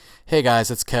Hey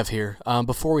guys, it's Kev here.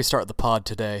 Before we start the pod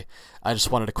today, I just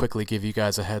wanted to quickly give you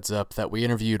guys a heads up that we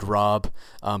interviewed Rob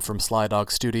from Sly Dog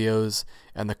Studios,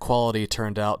 and the quality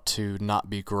turned out to not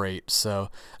be great.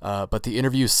 But the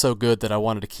interview is so good that I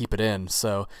wanted to keep it in.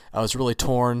 So I was really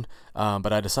torn,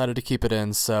 but I decided to keep it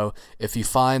in. So if you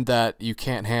find that you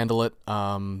can't handle it,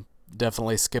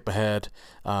 definitely skip ahead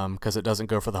because it doesn't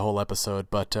go for the whole episode.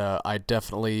 But I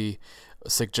definitely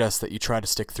suggest that you try to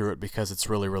stick through it because it's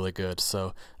really, really good.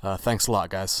 So thanks a lot,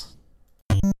 guys.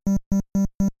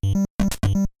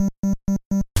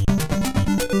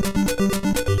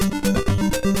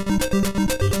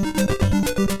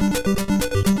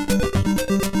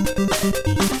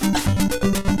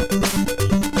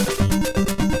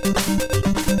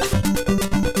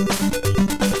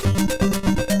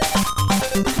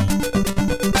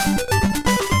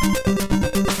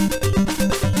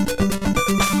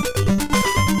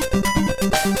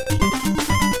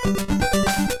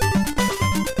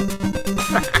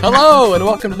 Hello, and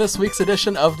welcome to this week's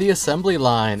edition of The Assembly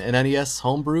Line, an NES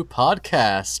Homebrew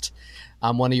podcast.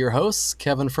 I'm one of your hosts,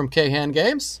 Kevin from K-Han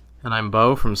Games. And I'm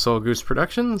Bo from Soul Goose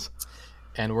Productions.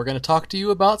 And we're going to talk to you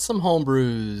about some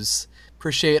homebrews.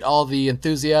 Appreciate all the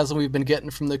enthusiasm we've been getting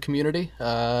from the community.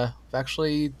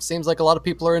 Actually, seems like a lot of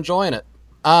people are enjoying it.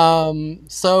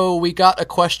 So we got a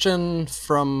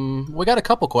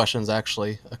couple questions,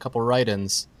 actually, a couple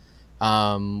write-ins.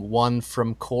 One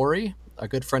from Corey, a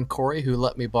good friend Corey, who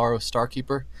let me borrow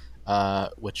Starkeeper,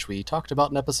 which we talked about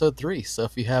in episode 3. So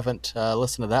if you haven't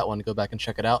listened to that one, go back and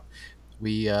check it out.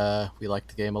 We like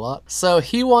the game a lot. So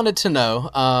he wanted to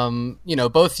know,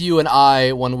 both you and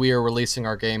I, when we are releasing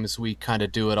our games, we kind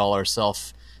of do it all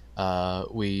ourselves.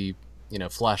 We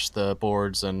flash the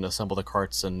boards and assemble the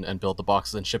carts and build the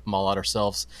boxes and ship them all out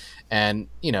ourselves. And,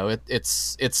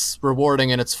 it's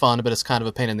rewarding and it's fun, but it's kind of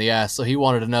a pain in the ass. So he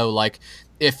wanted to know, like,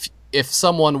 if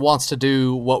someone wants to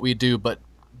do what we do, but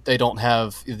they don't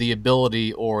have the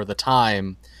ability or the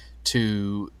time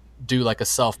to do like a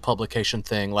self-publication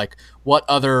thing, like what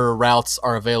other routes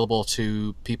are available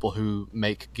to people who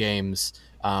make games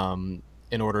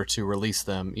in order to release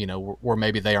them, where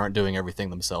maybe they aren't doing everything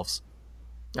themselves.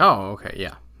 Oh, okay,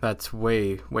 yeah. That's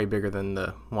way, way bigger than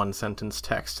the one-sentence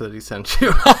text that he sent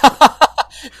you.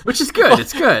 Which is good,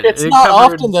 it's good. It's not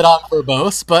often that I'm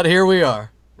verbose, but here we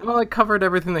are. Well, it covered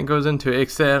everything that goes into it,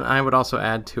 except I would also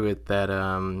add to it that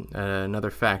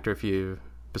another factor,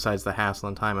 besides the hassle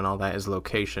and time and all that, is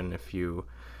location. If you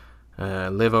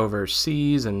live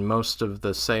overseas and most of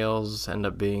the sales end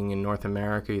up being in North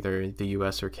America, either the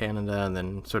US or Canada, and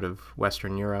then sort of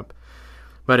Western Europe.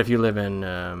 But if you live in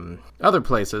other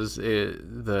places,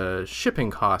 the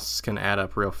shipping costs can add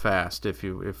up real fast if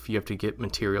you have to get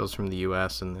materials from the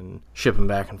U.S. and then ship them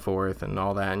back and forth and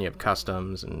all that, and you have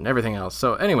customs and everything else.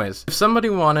 So anyways, if somebody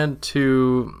wanted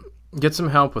to get some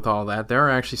help with all that, there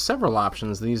are actually several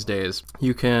options these days.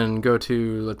 You can go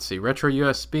to, Retro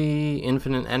USB,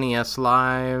 Infinite NES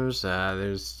Lives,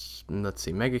 there's,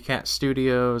 Megacat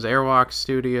Studios, Airwalk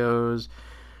Studios,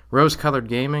 Rose Colored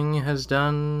Gaming has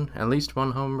done at least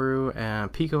one homebrew,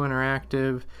 Pico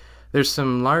Interactive. There's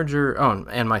some larger... Oh,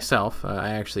 and myself. I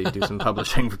actually do some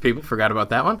publishing for people. Forgot about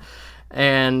that one.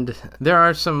 And there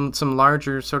are some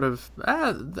larger sort of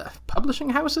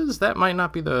publishing houses. That might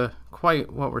not be quite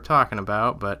what we're talking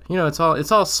about, but, it's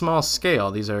all small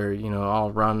scale. These are,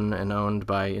 all run and owned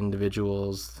by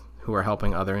individuals who are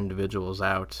helping other individuals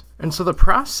out. And so the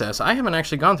process, I haven't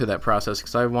actually gone through that process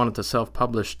because I wanted to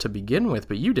self-publish to begin with,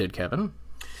 but you did, Kevin.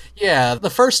 Yeah, the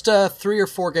first 3 or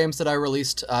 4 games that I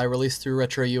released through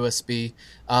Retro USB.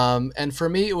 And for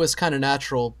me, it was kind of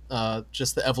natural,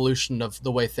 just the evolution of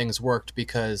the way things worked,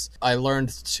 because I learned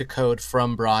to code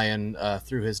from Brian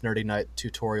through his Nerdy Night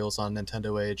tutorials on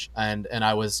Nintendo Age. And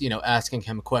I was, asking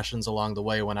him questions along the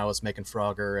way when I was making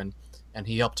Frogger, and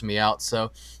he helped me out.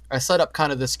 So I set up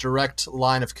kind of this direct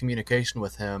line of communication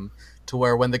with him to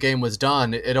where when the game was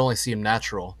done, it only seemed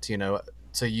natural to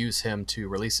use him to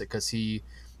release it, because he,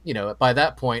 by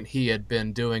that point, he had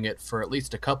been doing it for at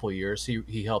least a couple years.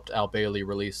 He helped Al Bailey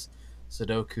release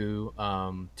Sudoku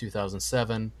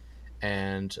 2007,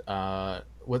 and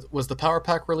was the Power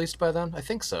Pack released by then? I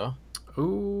think so.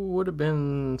 Ooh, would have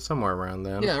been somewhere around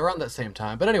then. Yeah, around that same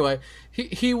time. But anyway,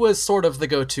 he was sort of the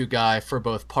go-to guy for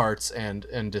both parts and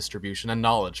distribution, and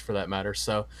knowledge for that matter.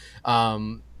 So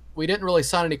we didn't really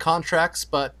sign any contracts,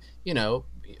 but,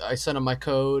 I sent him my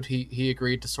code. He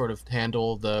agreed to sort of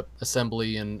handle the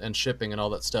assembly and shipping and all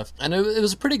that stuff. And it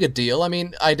was a pretty good deal. I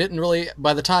mean, I didn't really,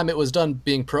 by the time it was done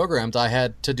being programmed, I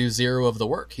had to do zero of the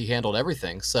work. He handled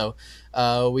everything. So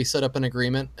we set up an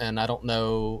agreement, and I don't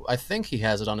know. I think he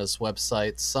has it on his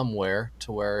website somewhere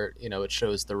to where it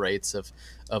shows the rates of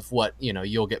what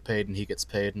you'll get paid and he gets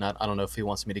paid. And I don't know if he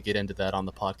wants me to get into that on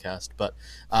the podcast, but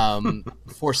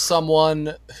for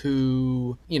someone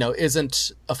who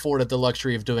isn't afforded the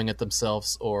luxury of doing it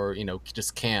themselves, or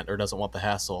just can't or doesn't want the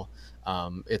hassle.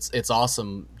 It's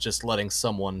awesome just letting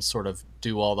someone sort of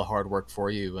do all the hard work for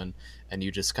you, and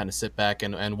you just kind of sit back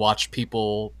and watch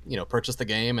people purchase the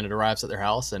game, and it arrives at their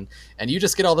house, and you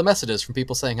just get all the messages from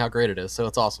people saying how great it is. So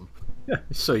it's awesome.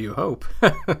 So you hope.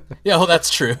 Yeah, well, that's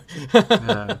true.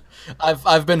 uh,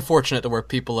 I've been fortunate to where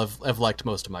people have liked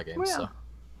most of my games. Well, so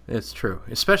it's true,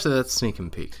 especially that sneak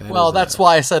and peek. That's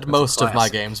why I said most of my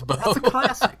games. But that's a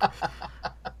classic.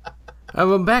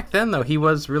 Well, back then, though, he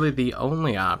was really the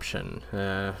only option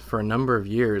for a number of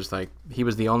years. Like, he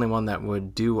was the only one that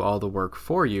would do all the work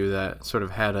for you, that sort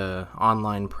of had a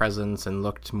online presence and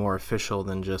looked more official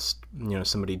than just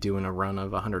somebody doing a run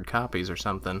of 100 copies or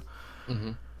something.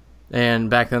 Mm-hmm. And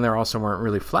back then, there also weren't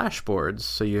really flash boards,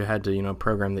 so you had to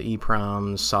program the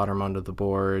EEPROMs, solder them onto the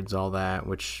boards, all that,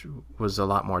 which was a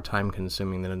lot more time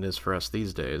consuming than it is for us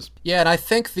these days. Yeah, and I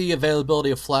think the availability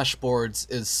of flash boards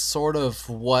is sort of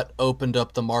what opened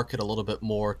up the market a little bit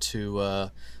more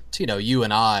to you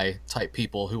and I type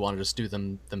people who want to just do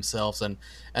them themselves.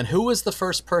 And who was the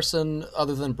first person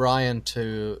other than Brian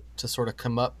to sort of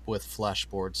come up with flash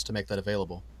boards to make that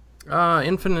available?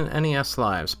 Infinite NES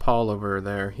Lives. Paul over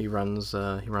there, he runs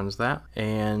that,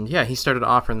 and yeah, he started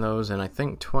offering those in I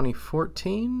think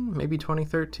 2014, maybe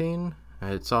 2013.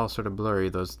 It's all sort of blurry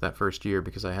that first year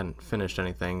because I hadn't finished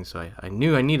anything, so I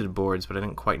knew I needed boards, but I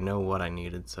didn't quite know what I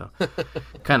needed, so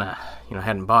kind of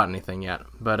hadn't bought anything yet.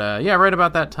 But yeah, right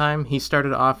about that time, he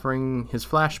started offering his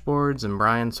flash boards, and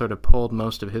Brian sort of pulled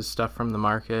most of his stuff from the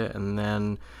market, and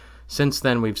then. Since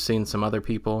then, we've seen some other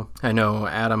people. I know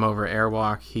Adam over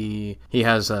Airwalk, he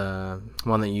has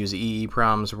one that you use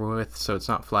EEPROMs with, so it's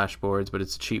not flash boards, but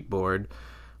it's a cheap board,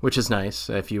 which is nice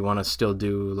if you want to still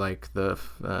do like the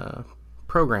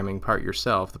programming part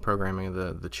yourself, the programming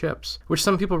of the chips, which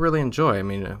some people really enjoy. I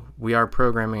mean, we are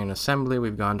programming an assembly.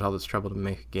 We've gone to all this trouble to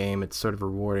make a game. It's sort of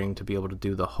rewarding to be able to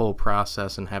do the whole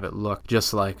process and have it look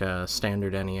just like a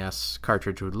standard NES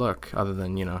cartridge would look, other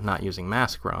than, not using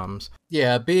mask ROMs.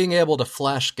 Yeah, being able to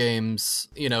flash games,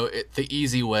 the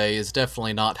easy way is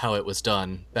definitely not how it was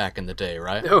done back in the day,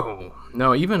 right?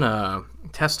 No, even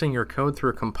testing your code through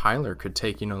a compiler could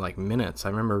take, like minutes. I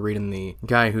remember reading the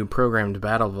guy who programmed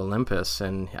Battle of Olympus,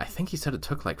 and I think he said it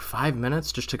took like 5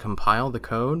 minutes just to compile the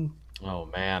code. Oh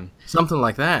man, something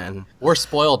like that. And we're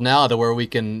spoiled now to where we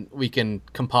can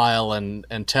compile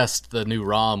and test the new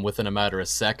ROM within a matter of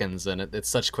seconds, and it's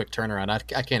such quick turnaround.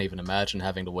 I can't even imagine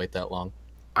having to wait that long.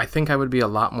 I think I would be a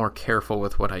lot more careful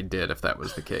with what I did if that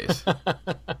was the case.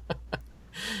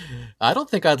 I don't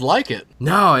think I'd like it.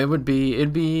 No, it'd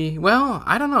be well,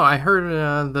 I don't know. I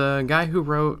heard the guy who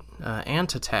wrote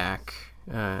Ant Attack,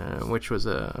 which was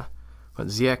a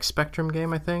ZX Spectrum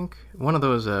game, I think. One of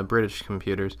those British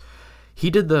computers. He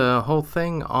did the whole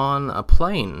thing on a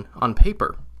plane on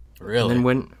paper. Really? And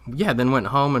then went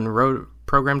home and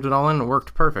programmed it all in, and it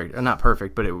worked perfect. Not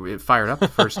perfect, but it fired up the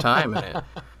first time, and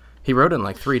he wrote it in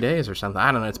like 3 days or something.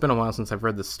 I don't know. It's been a while since I've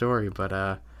read this story,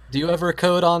 but do you ever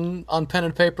code on pen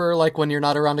and paper, like when you're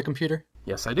not around a computer?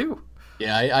 Yes, I do.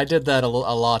 Yeah, I did that a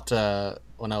lot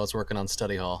when I was working on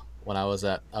study hall. When I was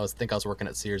working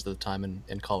at Sears at the time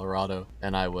in Colorado,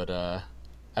 and I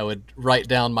would write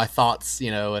down my thoughts,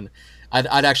 and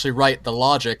I'd actually write the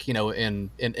logic,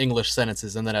 in English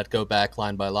sentences, and then I'd go back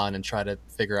line by line and try to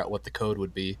figure out what the code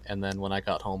would be. And then when I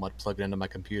got home, I'd plug it into my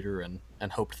computer and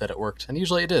hoped that it worked. And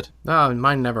usually it did. No,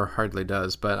 mine never hardly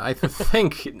does. But I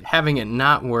think having it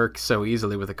not work so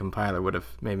easily with a compiler would have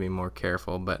made me more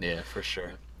careful. But yeah, for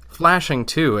sure. Flashing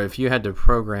too, if you had to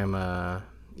program a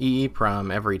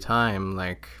EEPROM every time,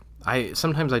 like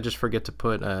sometimes I just forget to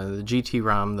put the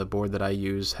GT-ROM, the board that I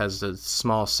use, has a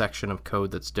small section of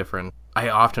code that's different. I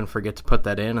often forget to put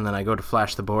that in, and then I go to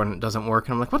flash the board and it doesn't work,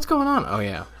 and I'm like, what's going on? Oh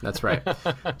yeah, that's right.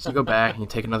 So you go back and you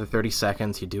take another 30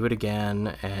 seconds, you do it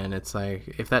again, and it's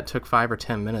like, if that took 5 or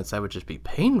 10 minutes, that would just be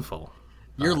painful.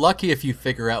 You're lucky if you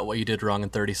figure out what you did wrong in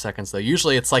 30 seconds, though.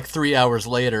 Usually it's like 3 hours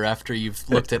later after you've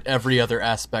looked at every other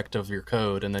aspect of your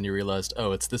code, and then you realized,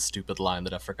 oh, it's this stupid line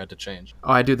that I forgot to change.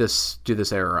 Oh, I do this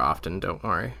error often, don't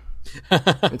worry.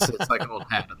 It's like an old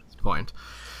hat at this point.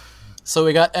 So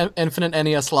we got Infinite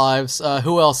NES Lives.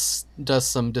 Who else does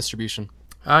some distribution?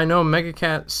 I know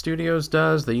Megacat Studios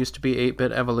does. They used to be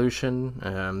 8-Bit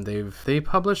Evolution. They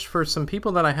published for some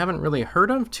people that I haven't really heard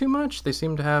of too much. They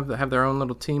seem to have their own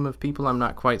little team of people. I'm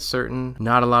not quite certain.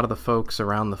 Not a lot of the folks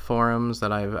around the forums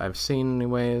that I've seen,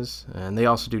 anyways. And they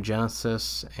also do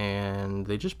Genesis, and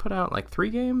they just put out like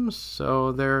 3 games,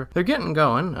 so they're getting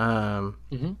going.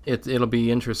 It'll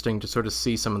be interesting to sort of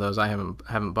see some of those. I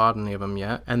haven't bought any of them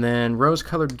yet. And then Rose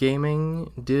Colored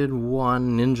Gaming did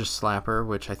one, Ninja Slapper,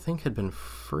 which I think had been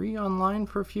free online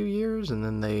for a few years, and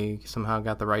then they somehow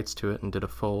got the rights to it and did a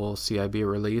full CIB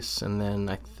release. And then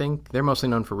I think they're mostly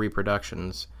known for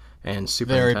reproductions and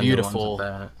Super Very Nintendo beautiful, ones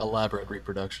at that. elaborate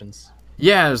reproductions.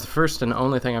 Yeah, it was the first and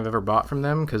only thing I've ever bought from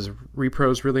them, because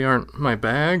repros really aren't my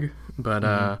bag.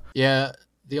 But Yeah,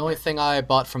 the only thing I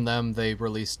bought from them, they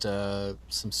released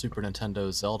some Super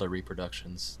Nintendo Zelda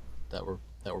reproductions that were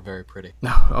very pretty.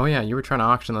 oh yeah, you were trying to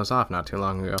auction those off not too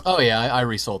long ago. Oh yeah, I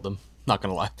resold them. Not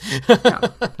gonna lie. Yeah,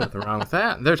 nothing wrong with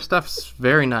that. Their stuff's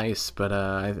very nice, but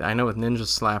I know with Ninja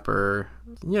Slapper,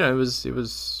 it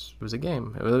was a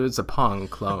game. It was a Pong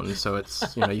clone, so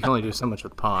it's you can only do so much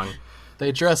with Pong.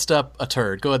 They dressed up a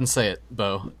turd. Go ahead and say it,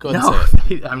 Bo. Go ahead No, and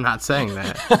say it. I'm not saying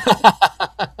that.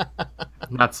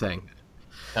 I'm not saying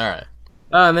that. All right.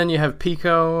 And then you have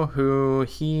Pico, who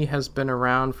he has been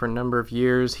around for a number of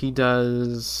years. He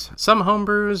does some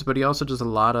homebrews, but he also does a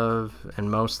lot of,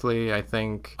 and mostly, I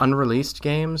think, unreleased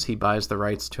games. He buys the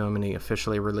rights to them and he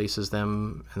officially releases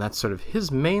them, and that's sort of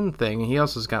his main thing. He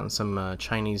also has gotten some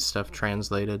Chinese stuff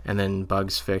translated, and then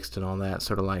bugs fixed and all that,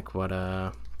 sort of like what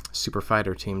Super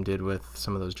Fighter Team did with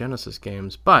some of those Genesis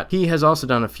games. But he has also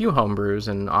done a few homebrews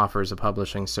and offers a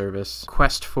publishing service.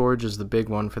 Quest Forge is the big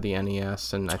one for the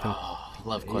NES, and I think...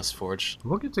 Love Quest Forge.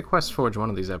 We'll get to Quest Forge one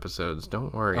of these episodes.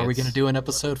 Don't worry. Are we going to do an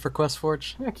episode for Quest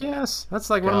Forge? Heck yes. That's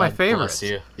like one of my favorites.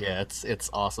 Bless you. Yeah, it's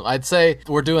awesome. I'd say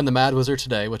we're doing the Mad Wizard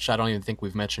today, which I don't even think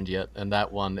we've mentioned yet, and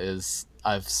that one is,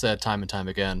 I've said time and time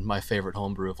again, my favorite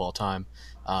homebrew of all time.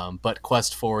 But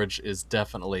Quest Forge is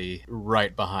definitely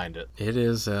right behind it. It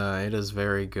is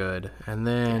very good. And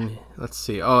then, let's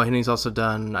see. Oh, and he's also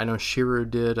done, I know Shiru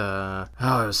did, it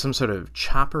was some sort of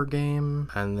chopper game.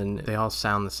 And then they all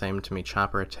sound the same to me.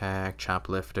 Chopper Attack,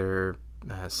 Choplifter,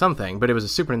 something. But it was a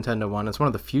Super Nintendo one. It's one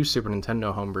of the few Super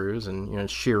Nintendo homebrews. And,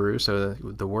 it's Shiru, so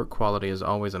the work quality is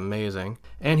always amazing.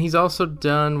 And he's also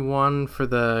done one for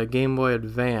the Game Boy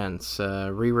Advance,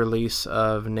 re-release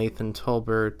of Nathan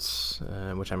Tolbert's,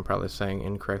 which I'm probably saying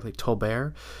incorrectly,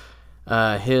 Tolbert.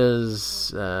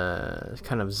 His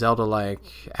kind of Zelda-like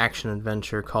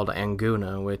action-adventure called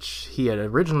Anguna, which he had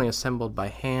originally assembled by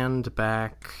hand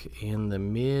back in the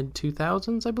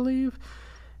mid-2000s, I believe.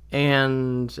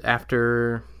 And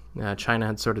after China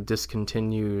had sort of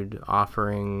discontinued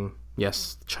offering,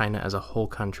 yes, China as a whole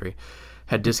country,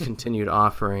 had discontinued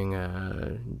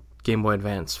offering Game Boy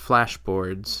Advance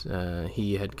flashboards,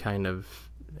 he had kind of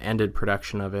ended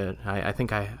production of it. I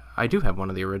think I do have one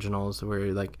of the originals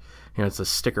where, like, it's a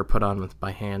sticker put on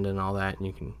by hand and all that, and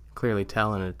you can clearly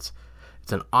tell, and it's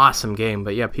an awesome game.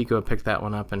 But yeah, Pico picked that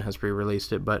one up and has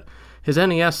re-released it. But his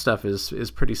NES stuff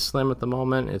is pretty slim at the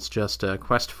moment. It's just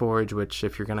Quest Forge, which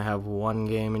if you're going to have one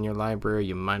game in your library,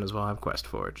 you might as well have Quest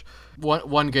Forge.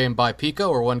 One game by Pico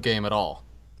or one game at all?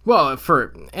 Well,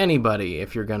 for anybody,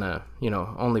 if you're going to,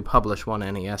 only publish one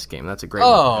NES game, that's a great one.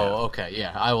 Oh, okay.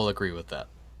 Yeah, I will agree with that.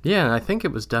 Yeah, I think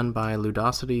it was done by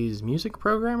Ludosity's music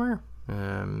programmer.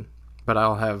 But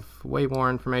I'll have way more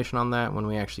information on that when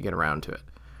we actually get around to it.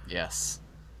 Yes.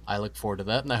 I look forward to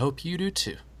that, and I hope you do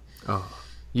too. Oh.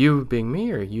 You being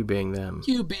me or you being them?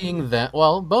 You being them.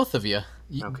 Well, both of you.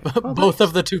 Okay. Well, both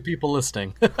of the two people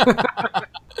listening.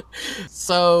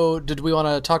 So, did we want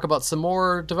to talk about some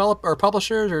more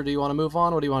publishers, or do you want to move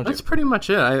on? What do you want to do? That's pretty much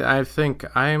it. I think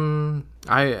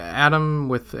Adam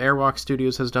with Airwalk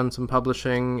Studios has done some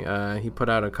publishing. He put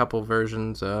out a couple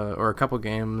versions or a couple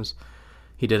games.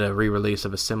 He did a re-release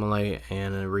of Assimilate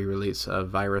and a re-release of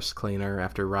Virus Cleaner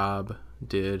after Rob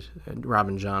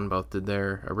and John both did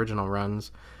their original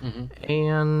runs. Mm-hmm.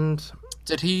 And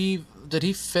did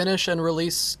he finish and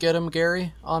release Get 'em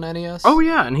Gary on NES? Oh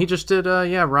yeah, and he just did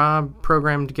Rob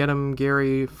programmed Get 'em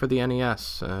Gary for the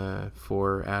NES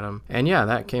for Adam. And yeah,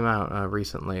 that came out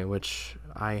recently, which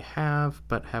I have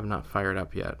but have not fired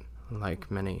up yet, like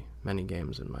many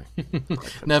games in my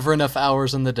collection. Never enough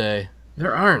hours in the day.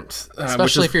 There aren't.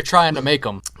 Especially if you're trying to make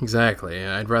them. Exactly.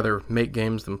 I'd rather make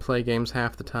games than play games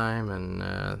half the time,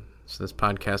 and so this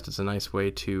podcast is a nice way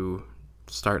to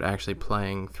start actually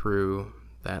playing through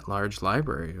that large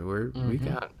library where we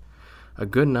got a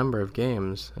good number of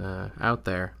games out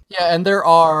there. Yeah, and there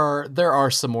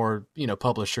are some more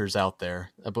publishers out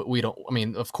there, but we don't. I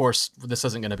mean, of course, this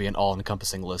isn't going to be an all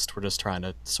encompassing list. We're just trying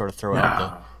to sort of throw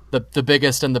out No. the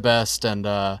biggest and the best, and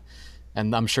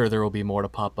I'm sure there will be more to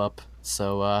pop up.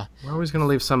 So We're always going to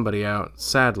leave somebody out,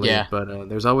 sadly, yeah, but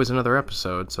there's always another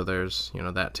episode, so there's,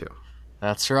 that too.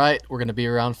 that's right. We're going to be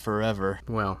around forever.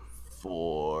 Well,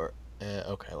 For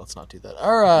okay, let's not do that.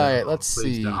 All right, no, let's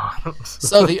please see. don't.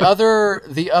 So the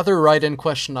other write-in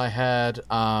question I had,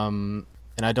 and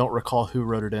I don't recall who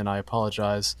wrote it in. I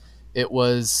apologize. It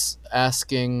was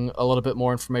asking a little bit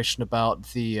more information about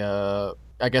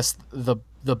I guess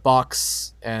the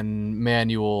box and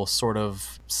manual sort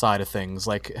of side of things,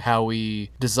 like how we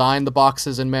design the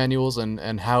boxes and manuals,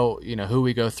 and how who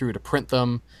we go through to print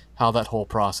them, how that whole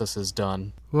process is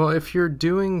done. Well, if you're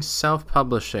doing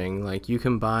self-publishing, like you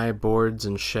can buy boards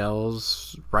and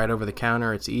shells right over the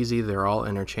counter. It's easy. They're all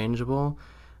interchangeable.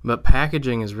 But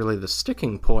packaging is really the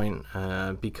sticking point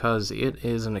because it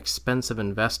is an expensive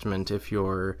investment if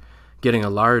you're getting a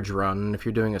large run. If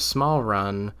you're doing a small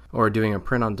run or doing a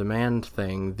print-on-demand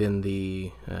thing, then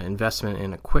the investment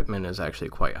in equipment is actually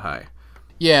quite high.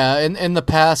 Yeah, in the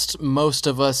past, most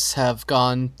of us have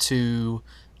gone to,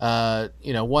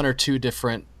 one or two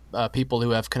different people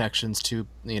who have connections to,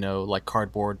 like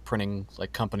cardboard printing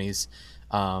like companies.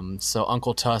 So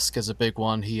Uncle Tusk is a big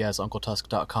one. He has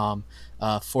uncletusk.com.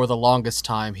 For the longest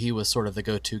time, he was sort of the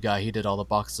go-to guy. He did all the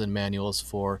boxes and manuals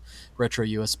for retro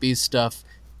USB stuff,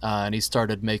 and he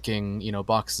started making,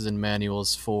 boxes and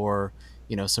manuals for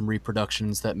some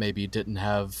reproductions that maybe didn't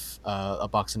have a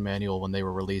box and manual when they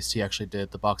were released. He actually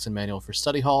did the box and manual for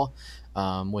Study Hall,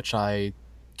 which I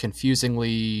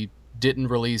confusingly didn't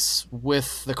release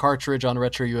with the cartridge on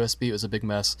retro USB. It was a big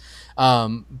mess.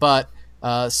 But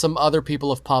some other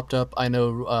people have popped up. I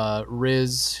know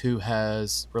Riz, who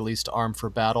has released Arm for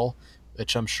Battle,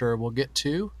 which I'm sure we'll get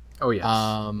to. Oh,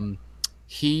 yes.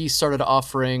 He started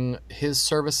offering his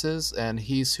services, and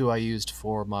he's who I used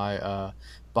for my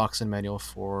box and manual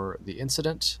for the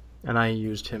incident. And I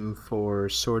used him for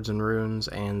Swords and Runes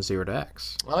and Zero to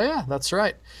X. Oh yeah, that's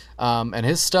right. And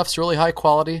his stuff's really high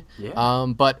quality. Yeah.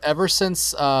 But ever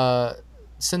since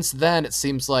then, it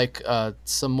seems like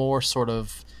some more sort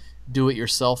of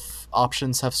do-it-yourself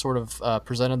options have sort of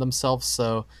presented themselves.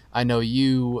 So I know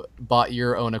you bought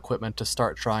your own equipment to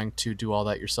start trying to do all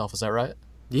that yourself. Is that right?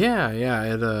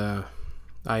 Yeah.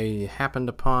 I happened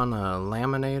upon a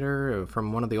laminator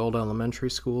from one of the old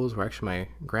elementary schools where actually my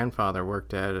grandfather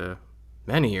worked at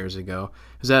many years ago.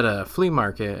 It was at a flea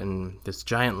market, and this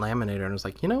giant laminator, and I was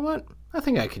like, you know what? I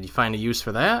think I could find a use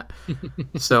for that.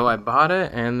 So I bought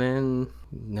it, and then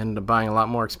ended up buying a lot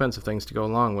more expensive things to go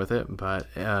along with it. But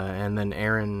and then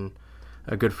Aaron,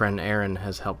 a good friend Aaron,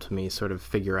 has helped me sort of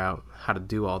figure out how to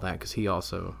do all that because he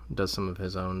also does some of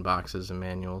his own boxes and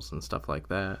manuals and stuff like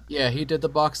that. Yeah, he did the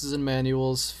boxes and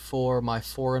manuals for my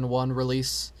 4-in-1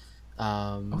 release.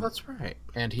 Oh, that's right.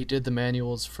 And he did the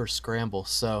manuals for Scramble.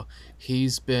 So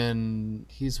he's one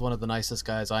of the nicest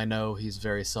guys I know. He's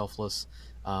very selfless.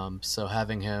 So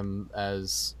having him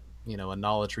as a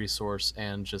knowledge resource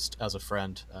and just as a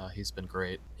friend, he's been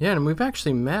great. Yeah, and we've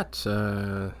actually met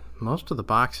most of the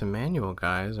box and manual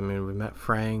guys. I mean, we met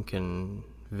Frank and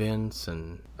Vince,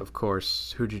 and of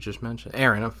course, who'd you just mention?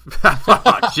 Aaron. Oh,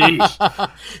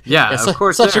 jeez. Yeah, of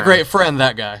course. Such Aaron. a great friend,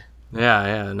 that guy.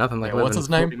 Yeah. Nothing like living what's his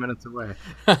 40 name? minutes away.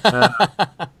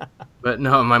 But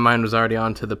no, my mind was already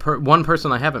on to the one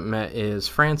person I haven't met is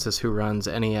Francis, who runs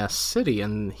NES City,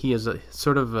 and he is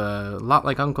sort of a lot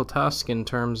like Uncle Tusk in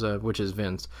terms of, which is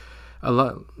Vince, a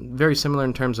lot very similar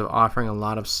in terms of offering a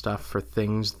lot of stuff for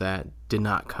things that did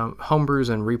not come, homebrews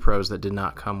and repros that did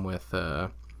not come with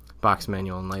box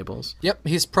manual and labels. Yep,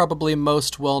 he's probably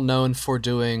most well known for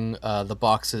doing the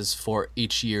boxes for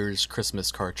each year's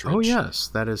Christmas cartridge. Oh yes,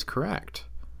 that is correct.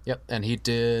 Yep, and he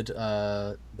did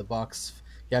the box.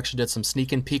 He actually did some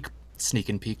sneak and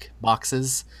peek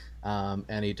boxes,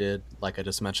 and he did, like I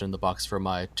just mentioned, the box for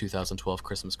my 2012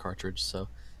 Christmas cartridge. So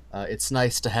it's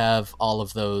nice to have all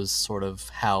of those sort of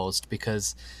housed,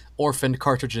 because orphaned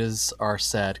cartridges are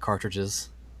sad cartridges.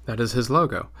 That is his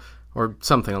logo, or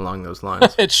something along those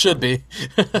lines. It should be.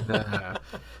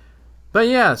 But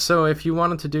yeah, so if you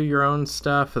wanted to do your own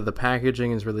stuff, the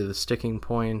packaging is really the sticking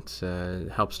point.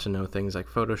 It helps to know things like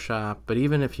Photoshop. But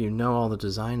even if you know all the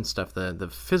design stuff, the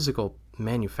physical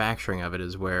manufacturing of it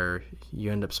is where you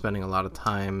end up spending a lot of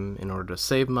time in order to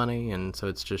save money. And so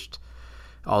it's just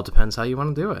all depends how you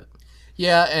want to do it.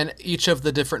 Yeah, and each of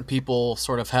the different people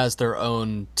sort of has their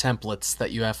own templates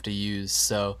that you have to use.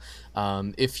 So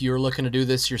if you're looking to do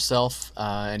this yourself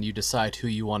and you decide who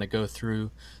you want to go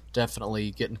through,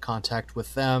 definitely get in contact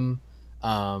with them,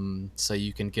 so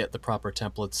you can get the proper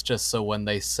templates, just so when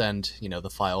they send, the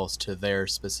files to their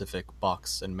specific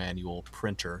box and manual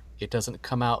printer, it doesn't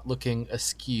come out looking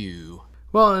askew.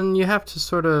 Well, and you have to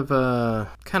sort of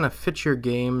kind of fit your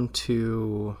game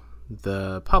to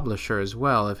the publisher as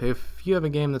well. If you have a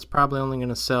game that's probably only going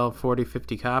to sell 40,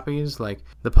 50 copies, like,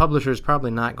 the publisher is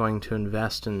probably not going to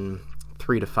invest in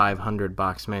 300 to 500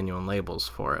 box manual and labels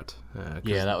for it.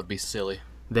 Yeah, that would be silly.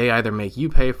 They either make you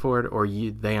pay for it, or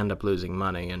they end up losing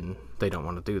money, and they don't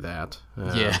want to do that.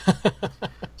 Yeah.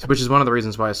 Which is one of the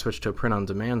reasons why I switched to a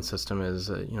print-on-demand system. Is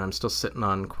I'm still sitting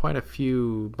on quite a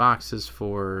few boxes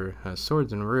for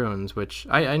Swords and Runes, which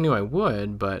I knew I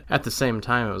would, but at the same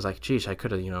time it was like, geez, I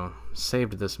could have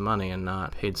saved this money and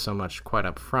not paid so much quite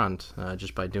up front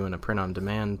just by doing a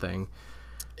print-on-demand thing.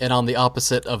 And on the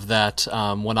opposite of that,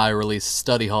 when I released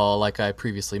Study Hall, like I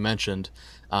previously mentioned,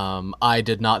 I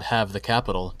did not have the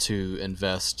capital to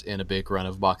invest in a big run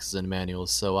of boxes and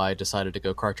manuals, so I decided to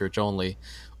go cartridge only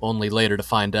later to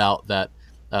find out that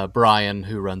Brian,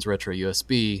 who runs Retro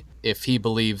USB, if he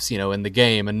believes, in the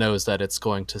game and knows that it's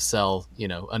going to sell,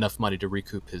 enough money to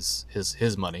recoup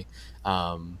his money,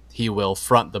 he will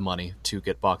front the money to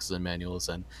get boxes and manuals.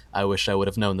 And I wish I would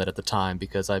have known that at the time,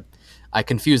 because I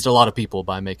confused a lot of people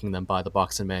by making them buy the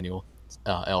box and manual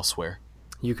elsewhere.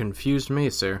 You confused me,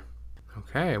 sir.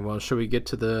 Okay, well, should we get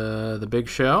to the big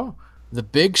show? The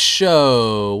big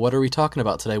show. What are we talking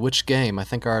about today? Which game? I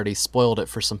think I already spoiled it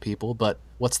for some people, but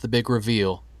what's the big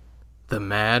reveal? The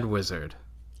Mad Wizard.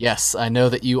 Yes, I know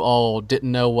that you all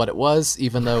didn't know what it was,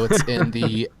 even though it's in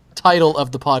the title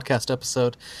of the podcast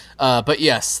episode. But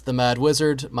yes, The Mad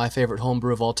Wizard, my favorite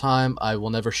homebrew of all time. I will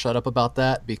never shut up about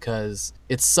that, because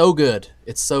it's so good.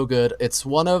 It's so good. It's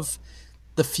one of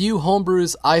the few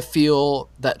homebrews I feel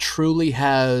that truly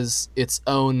has its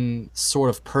own sort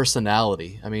of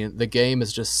personality. I mean, the game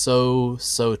is just so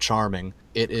charming.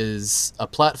 It is a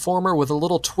platformer with a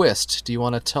little twist. Do you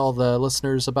want to tell the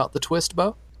listeners about the twist,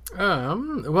 Bo?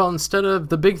 Well, instead of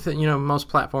the big thing, most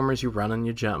platformers, you run and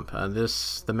you jump.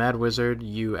 The Mad Wizard,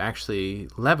 you actually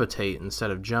levitate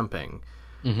instead of jumping,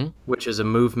 which is a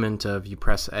movement of you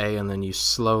press A and then you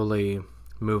slowly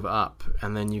move up,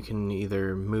 and then you can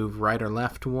either move right or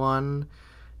left one,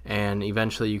 and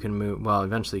eventually you can move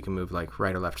like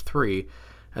right or left 3,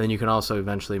 and then you can also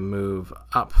eventually move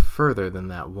up further than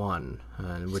that 1,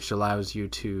 which allows you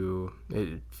to,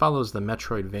 it follows the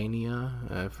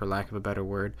Metroidvania, for lack of a better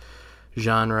word,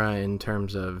 genre, in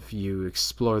terms of you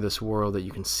explore this world that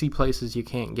you can see places you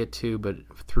can't get to, but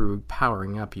through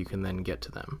powering up you can then get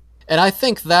to them. And I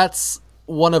think that's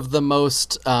one of the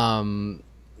most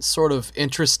sort of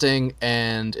interesting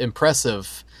and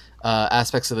impressive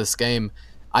aspects of this game.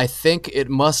 I think it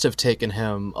must have taken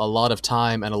him a lot of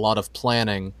time and a lot of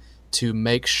planning to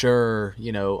make sure,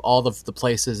 all of the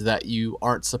places that you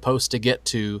aren't supposed to get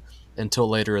to until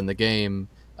later in the game,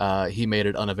 he made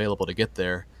it unavailable to get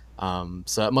there.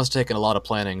 So it must have taken a lot of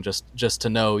planning just to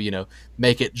know,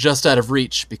 make it just out of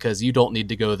reach, because you don't need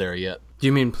to go there yet. Do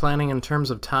you mean planning in terms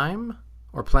of time,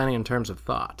 or planning in terms of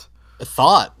thought?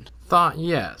 Thought,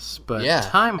 yes, but yeah.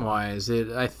 Time-wise,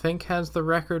 it, I think, has the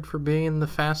record for being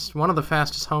one of the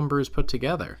fastest homebrews put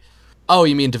together. Oh,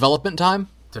 you mean development time?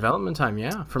 Development time,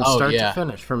 yeah, from start to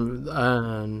finish.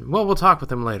 Well, we'll talk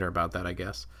with him later about that, I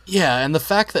guess. Yeah, and the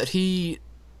fact that he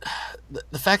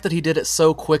did it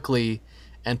so quickly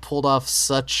and pulled off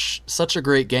such a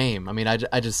great game. I mean,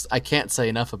 I can't say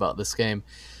enough about this game.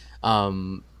 A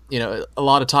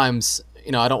lot of times,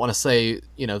 I don't want to say,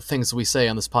 things we say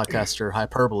on this podcast are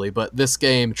hyperbole, but this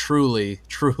game truly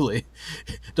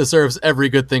deserves every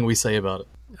good thing we say about it.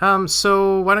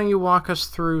 So why don't you walk us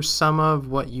through some of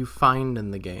what you find in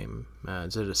the game?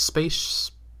 Is it a space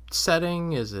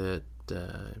setting? Is it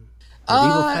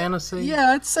medieval fantasy? Yeah,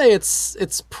 I'd say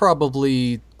it's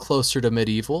probably closer to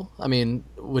medieval. I mean,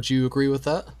 would you agree with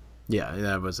that? Yeah,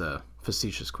 that was a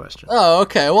facetious question. Oh,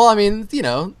 okay. Well, I mean,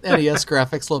 NES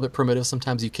graphics, a little bit primitive.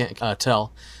 Sometimes you can't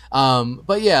tell.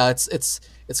 But yeah,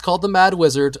 it's called The Mad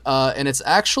Wizard, and it's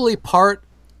actually part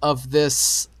of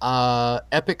this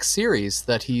epic series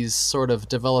that he's sort of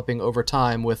developing over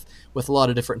time with a lot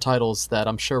of different titles that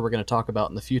I'm sure we're going to talk about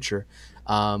in the future.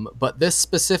 But this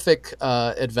specific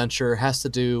adventure has to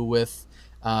do with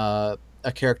a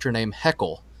character named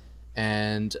Heckle.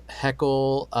 And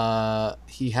Heckle,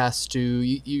 he has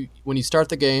to, when you start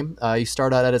the game, you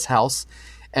start out at his house.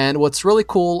 And what's really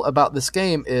cool about this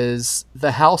game is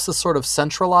the house is sort of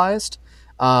centralized.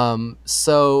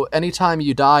 So anytime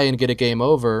you die and get a game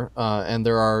over, and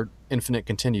there are infinite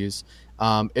continues,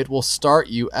 it will start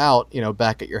you out,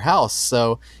 back at your house.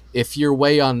 So if you're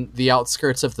way on the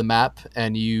outskirts of the map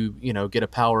and you get a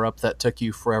power up that took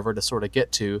you forever to sort of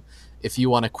get to, if you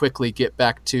want to quickly get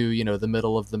back to the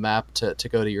middle of the map to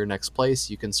go to your next place,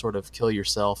 you can sort of kill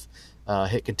yourself,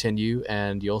 hit continue,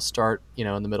 and you'll start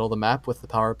in the middle of the map with the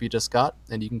power up you just got,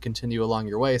 and you can continue along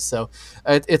your way. So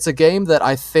it's a game that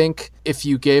I think if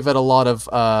you gave it a lot of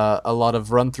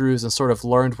run throughs and sort of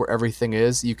learned where everything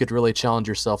is, you could really challenge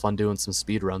yourself on doing some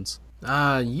speed runs.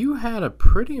 You had a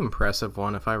pretty impressive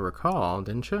one, if I recall,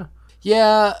 didn't you?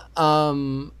 Yeah,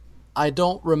 I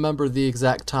don't remember the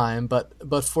exact time, but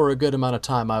for a good amount of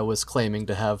time, I was claiming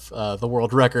to have the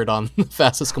world record on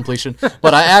fastest completion.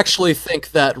 But I actually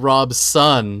think that Rob's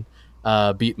son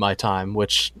beat my time,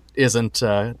 which isn't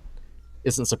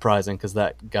surprising because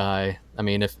that guy. I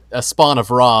mean, if a spawn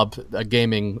of Rob, a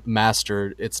gaming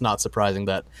master, it's not surprising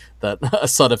that a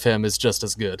son of him is just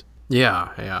as good. Yeah,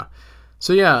 yeah.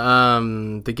 So yeah,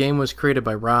 the game was created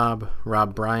by Rob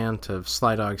Bryant of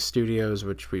Sly Dog Studios,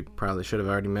 which we probably should have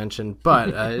already mentioned. But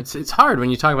it's hard when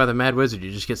you talk about the Mad Wizard.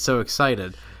 You just get so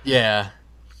excited. Yeah,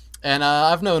 and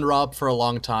I've known Rob for a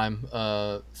long time.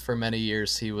 For many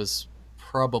years, he was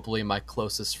probably my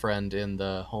closest friend in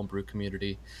the homebrew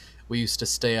community. We used to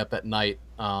stay up at night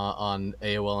on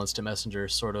AOL Instant Messenger,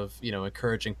 sort of,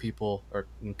 encouraging people or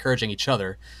encouraging each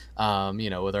other,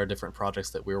 with our different projects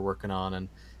that we were working on. And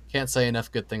can't say enough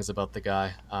good things about the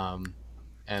guy.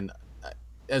 And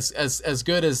as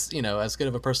good as good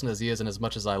of a person as he is, and as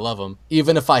much as I love him,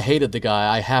 even if I hated the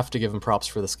guy, I have to give him props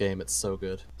for this game. It's so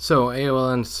good. So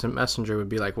AOL Instant Messenger would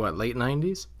be like what, late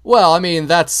 90s? Well, I mean,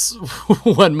 that's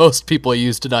when most people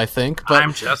used it, I think. But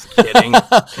I'm just kidding.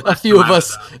 a few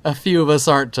of us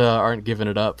aren't giving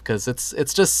it up because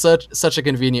it's just such a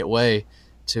convenient way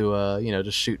to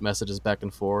just shoot messages back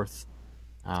and forth.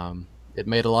 It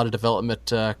made a lot of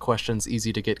development questions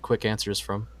easy to get quick answers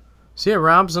from. So yeah,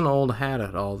 Rob's an old hat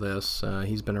at all this.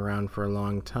 He's been around for a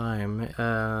long time.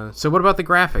 So what about the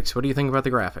graphics? What do you think about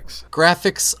the graphics?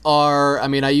 Graphics are, I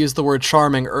mean, I used the word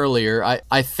charming earlier.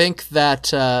 I think that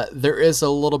there is a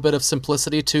little bit of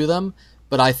simplicity to them,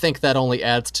 but I think that only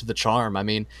adds to the charm. I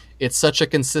mean, it's such a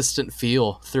consistent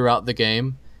feel throughout the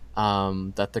game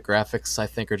that the graphics, I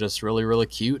think, are just really, really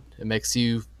cute. It makes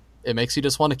you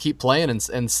just want to keep playing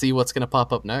and see what's going to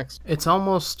pop up next. It's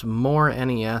almost more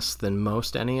NES than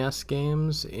most NES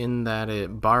games in that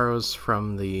it borrows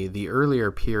from the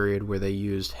earlier period where they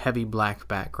used heavy black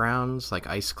backgrounds like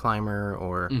Ice Climber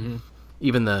or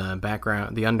even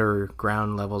the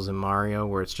underground levels in Mario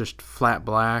where it's just flat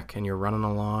black and you're running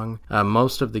along.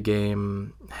 Most of the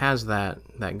game has that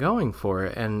going for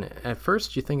it, and at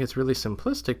first you think it's really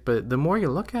simplistic, but the more you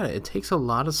look at it, it takes a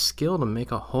lot of skill to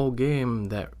make a whole game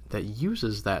that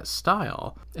uses that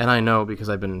style. And I know because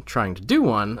I've been trying to do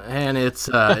one, and it's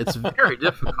very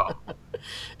difficult.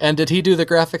 And did he do the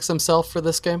graphics himself for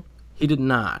this game? He did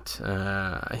not.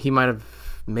 He might have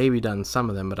maybe done some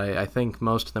of them, but I think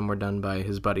most of them were done by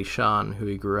his buddy Sean, who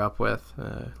he grew up with.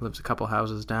 Lives a couple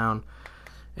houses down.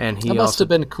 And It must have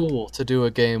been cool to do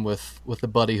a game with a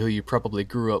buddy who you probably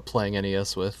grew up playing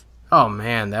NES with. Oh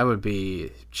man, that would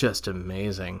be just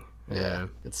amazing. Yeah,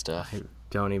 good stuff. I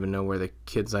don't even know where the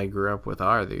kids I grew up with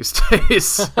are these days.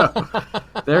 So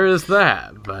there is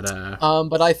that.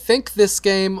 But I think this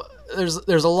game, there's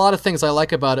a lot of things I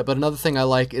like about it, but another thing I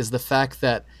like is the fact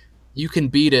that you can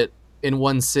beat it in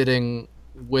one sitting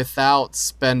without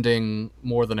spending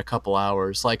more than a couple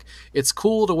hours. Like, it's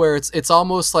cool to where it's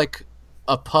almost like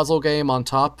a puzzle game on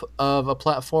top of a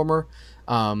platformer,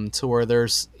 to where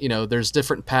there's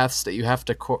different paths that you have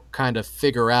to kind of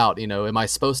figure out. Am I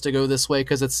supposed to go this way?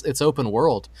 Because it's open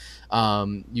world.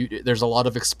 There's a lot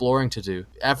of exploring to do.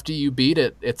 After you beat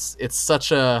it, it's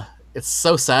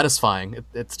so satisfying.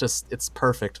 It's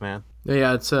perfect, man.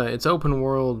 Yeah, it's open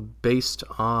world based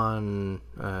on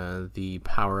the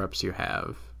power-ups you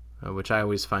have, which I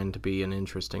always find to be an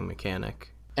interesting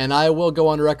mechanic. And I will go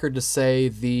on record to say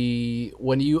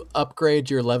when you upgrade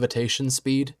your levitation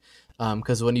speed,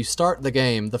 because when you start the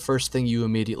game, the first thing you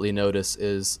immediately notice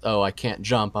is, oh, I can't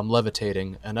jump, I'm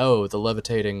levitating. And oh, the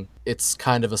levitating, it's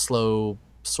kind of a slow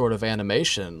sort of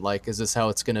animation. Like, is this how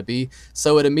it's going to be?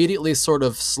 So it immediately sort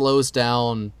of slows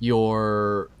down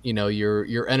your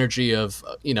energy of,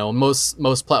 most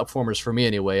platformers, for me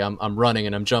anyway, I'm running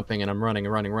and I'm jumping and I'm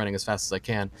running as fast as I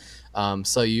can.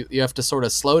 So you have to sort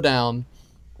of slow down,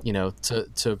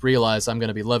 to realize I'm going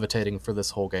to be levitating for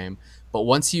this whole game. But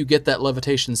once you get that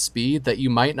levitation speed that you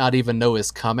might not even know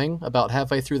is coming about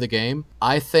halfway through the game,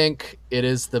 I think it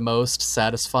is the most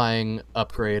satisfying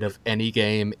upgrade of any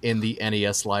game in the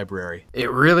NES library.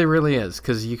 It really, really is,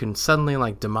 because you can suddenly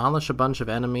like demolish a bunch of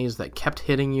enemies that kept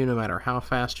hitting you no matter how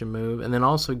fast you move, and then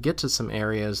also get to some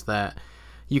areas that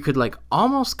you could like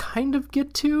almost kind of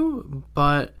get to,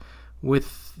 but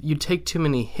you take too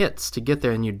many hits to get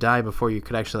there and you die before you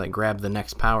could actually like grab the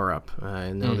next power up.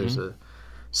 I know there's a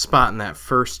spot in that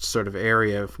first sort of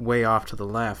area way off to the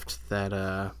left that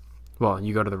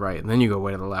you go to the right and then you go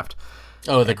way to the left.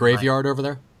 Oh, the graveyard over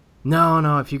there?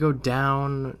 No, if you go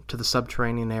down to the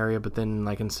subterranean area, but then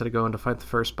like instead of going to fight the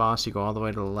first boss, you go all the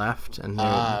way to the left, and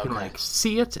there you can like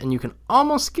see it and you can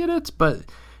almost get it, but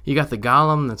you got the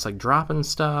golem that's like dropping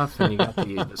stuff, and you got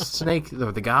the snake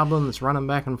or the goblin that's running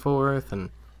back and forth, and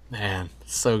man,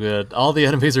 so good. All the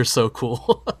enemies are so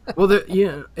cool. Well,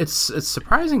 it's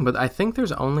surprising, but I think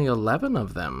there's only 11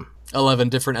 of them. 11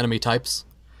 different enemy types.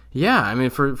 Yeah, I mean,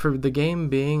 for the game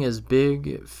being as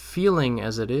big feeling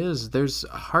as it is, there's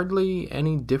hardly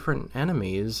any different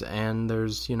enemies, and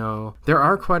there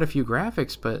are quite a few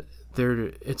graphics, but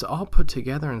it's all put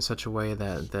together in such a way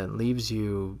that leaves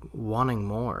you wanting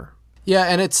more. Yeah,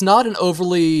 and it's not an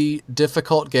overly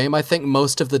difficult game. I think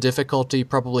most of the difficulty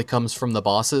probably comes from the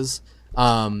bosses.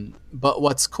 But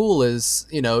what's cool is,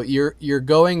 you're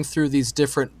going through these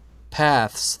different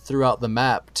paths throughout the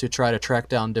map to try to track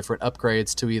down different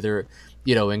upgrades to either,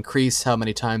 increase how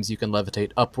many times you can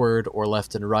levitate upward or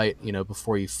left and right,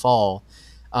 before you fall.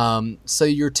 So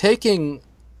you're taking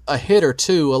a hit or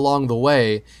two along the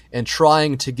way and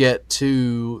trying to get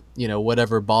to,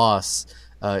 whatever boss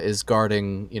is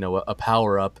guarding, a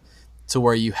power up to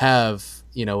where you have,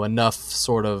 enough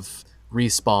sort of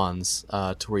respawns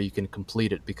to where you can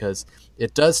complete it, because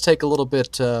it does take a little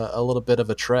bit of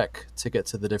a trek to get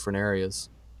to the different areas.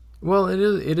 Well, it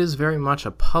is very much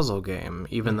a puzzle game,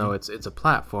 even though it's a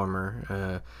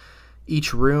platformer.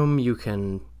 Each room you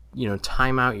can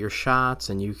time out your shots,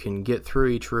 and you can get through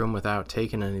each room without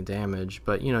taking any damage.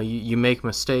 But you make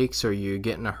mistakes, or you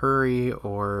get in a hurry,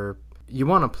 or you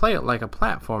want to play it like a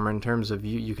platformer in terms of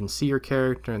you can see your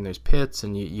character and there's pits,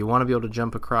 and you want to be able to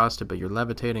jump across it, but you're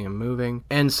levitating and moving.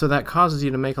 And so that causes you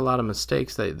to make a lot of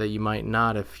mistakes that you might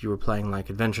not if you were playing like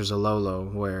Adventures of Lolo,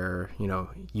 where,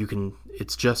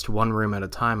 it's just one room at a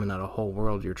time and not a whole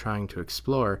world you're trying to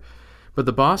explore. But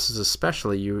the bosses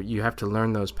especially, you have to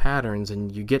learn those patterns,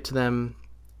 and you get to them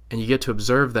and you get to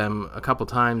observe them a couple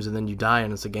times, and then you die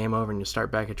and it's a game over, and you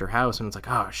start back at your house and it's like,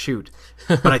 oh shoot,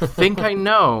 but I think I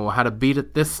know how to beat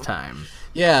it this time.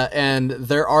 Yeah, and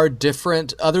there are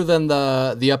different, other than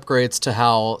the upgrades to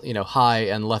how high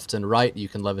and left and right you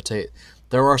can levitate,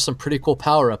 there are some pretty cool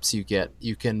power-ups you get.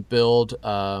 You can build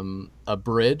a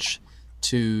bridge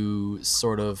to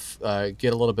sort of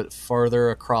get a little bit farther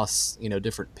across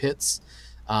different pits,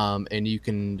 and you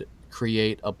can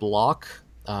create a block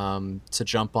to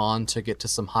jump on to get to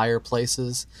some higher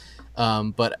places.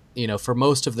 But for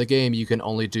most of the game, you can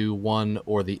only do one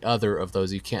or the other of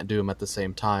those. You can't do them at the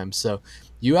same time. So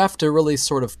you have to really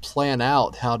sort of plan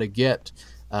out how to get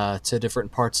to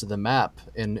different parts of the map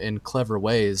in clever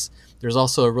ways. There's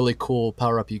also a really cool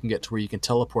power-up you can get to where you can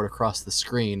teleport across the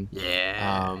screen.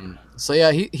 Yeah. So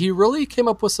yeah, he really came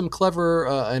up with some clever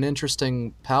and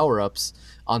interesting power-ups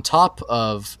on top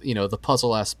of, the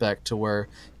puzzle aspect, to where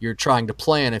you're trying to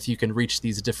plan if you can reach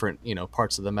these different,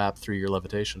 parts of the map through your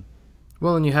levitation.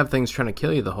 Well, and you have things trying to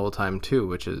kill you the whole time too,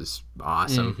 which is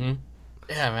awesome. Mm-hmm.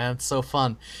 Yeah, man, it's so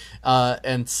fun.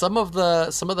 And some of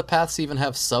the paths even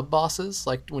have sub-bosses,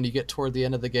 like when you get toward the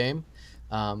end of the game,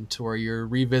 to where you're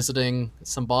revisiting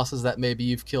some bosses that maybe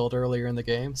you've killed earlier in the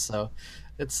game. So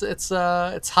it's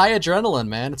high adrenaline,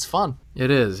 man. It's fun.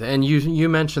 It is. And you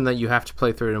mentioned that you have to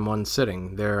play through it in one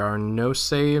sitting. There are no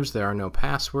saves, there are no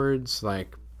passwords.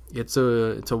 Like, it's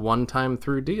a one-time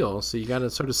through deal, so you got to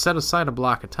sort of set aside a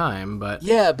block of time. But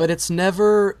yeah, but it's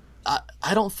never.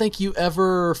 I don't think you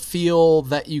ever feel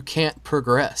that you can't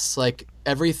progress. Like,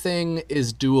 everything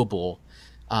is doable.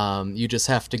 You just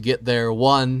have to get there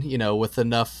with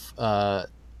enough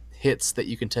hits that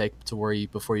you can take to where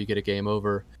before you get a game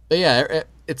over. But yeah,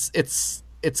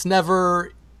 it's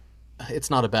never.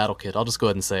 It's not a battle kit. I'll just go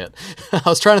ahead and say it. I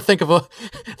was trying to think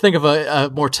of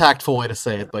a more tactful way to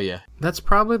say it, but yeah. That's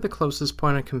probably the closest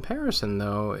point of comparison,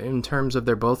 though, in terms of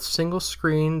they're both single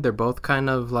screen. They're both kind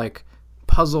of like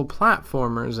puzzle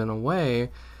platformers in a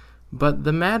way, but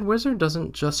the Mad Wizard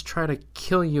doesn't just try to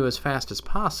kill you as fast as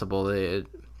possible.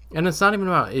 And it's not even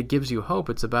about it gives you hope.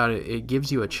 It's about it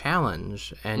gives you a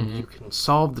challenge, and you can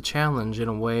solve the challenge in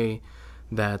a way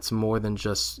that's more than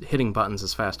just hitting buttons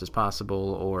as fast as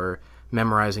possible or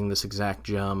memorizing this exact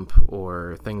jump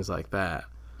or things like that.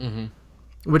 Mm-hmm.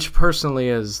 Which personally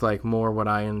is like more what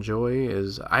I enjoy.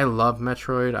 Is I love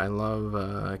Metroid. I love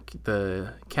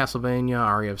the Castlevania,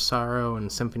 Aria of Sorrow,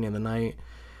 and Symphony of the Night.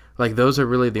 Like, those are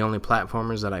really the only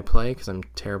platformers that I play because I'm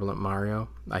terrible at Mario.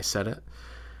 I said it.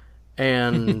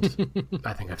 And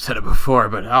I think I've said it before,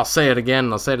 but I'll say it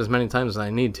again. I'll say it as many times as I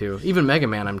need to. Even Mega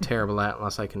Man I'm terrible at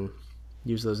unless I can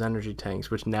use those energy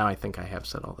tanks, which now I think I have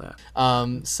said all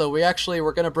that. So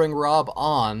we're going to bring Rob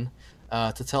on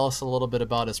to tell us a little bit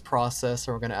about his process,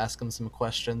 and we're going to ask him some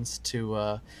questions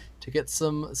to get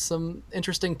some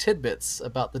interesting tidbits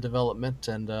about the development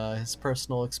and his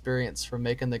personal experience from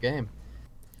making the game.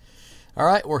 All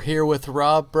right, we're here with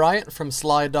Rob Bryant from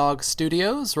Sly Dog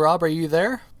Studios. Rob, are you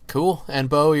there? Cool. And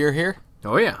Bo, you're here?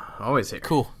 Oh, yeah. Always here.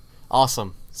 Cool.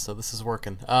 Awesome. So this is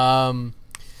working.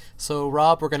 So,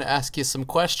 Rob, we're going to ask you some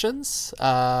questions.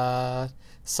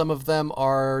 Some of them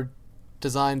are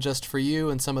designed just for you,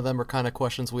 and some of them are kind of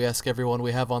questions we ask everyone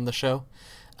we have on the show.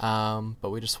 But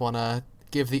we just want to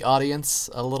give the audience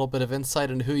a little bit of insight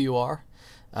into who you are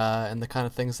and the kind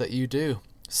of things that you do.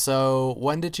 So,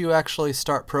 when did you actually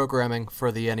start programming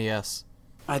for the NES?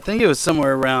 I think it was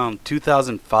somewhere around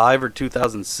 2005 or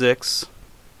 2006.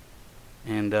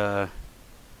 And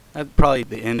probably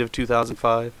the end of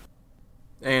 2005.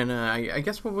 And I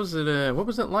guess what was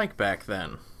it like back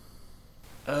then?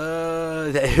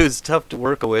 It was tough to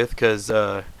work with because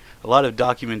a lot of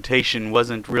documentation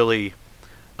wasn't really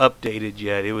updated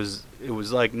yet. It was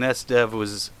like NESDev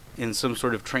was in some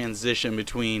sort of transition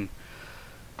between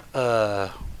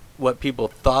what people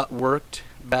thought worked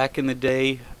back in the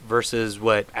day versus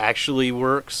what actually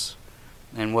works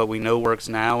and what we know works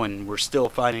now, and we're still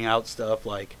finding out stuff.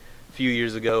 Like a few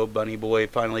years ago, Bunny Boy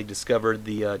finally discovered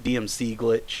the DMC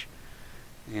glitch,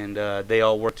 and they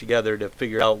all worked together to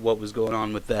figure out what was going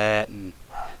on with that, and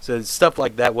so stuff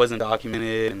like that wasn't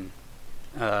documented, and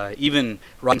even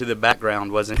Run to the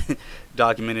Background wasn't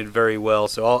documented very well.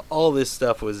 So all this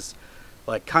stuff was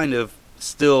like kind of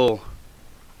still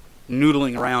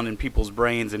noodling around in people's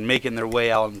brains and making their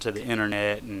way out into the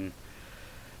internet, and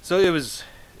so it was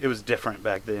different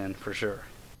back then for sure.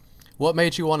 What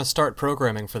made you want to start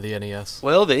programming for the NES?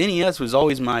 Well, the NES was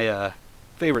always my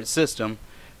favorite system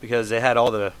because it had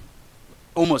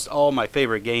almost all my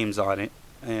favorite games on it,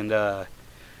 and I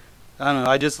don't know,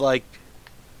 I just like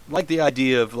the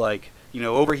idea of, like, you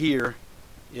know, over here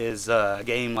is a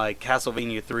game like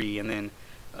Castlevania 3, and then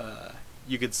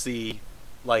you could see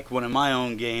like one of my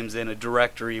own games in a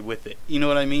directory with it. You know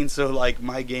what I mean? So like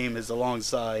my game is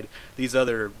alongside these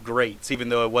other greats, even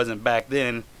though it wasn't back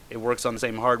then. It works on the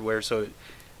same hardware, so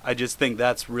I just think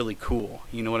that's really cool.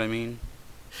 You know what I mean?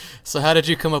 So how did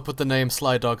you come up with the name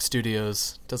Sly Dog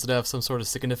Studios? Does it have some sort of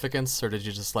significance, or did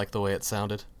you just like the way it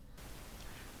sounded?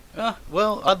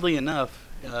 Well, oddly enough,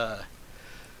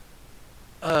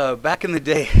 back in the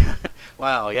day,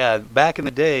 back in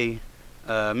the day,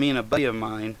 me and a buddy of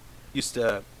mine used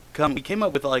to we came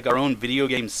up with like our own video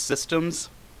game systems,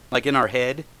 like in our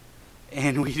head,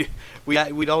 and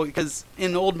we'd always, because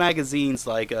in old magazines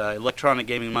like Electronic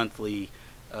Gaming Monthly,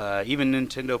 even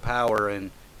Nintendo Power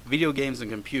and Video Games and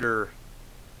Computer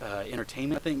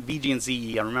Entertainment, I think VG and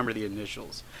ZE, I remember the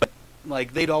initials, but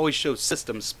like they'd always show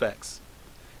system specs,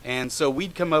 and so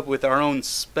we'd come up with our own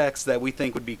specs that we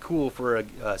think would be cool for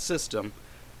a system.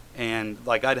 And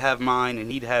like I'd have mine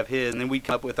and he'd have his, and then we'd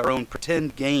come up with our own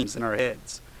pretend games in our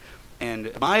heads.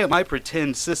 And my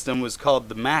pretend system was called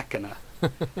the Machina,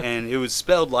 and it was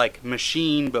spelled like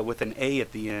machine but with an A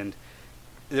at the end.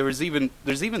 There's even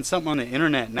something on the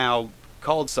internet now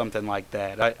called something like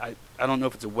that. I don't know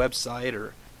if it's a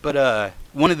website but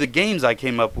one of the games I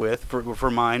came up with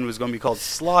for mine was going to be called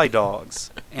Sly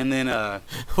Dogs. And then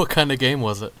what kind of game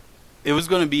was it? It was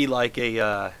going to be like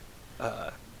a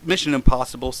Mission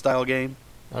Impossible style game.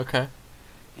 Okay.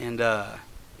 And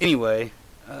anyway,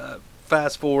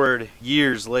 fast forward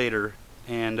years later,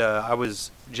 and I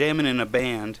was jamming in a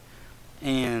band,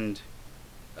 and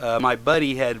my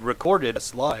buddy had recorded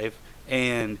us live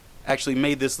and actually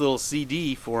made this little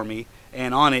CD for me,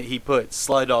 and on it he put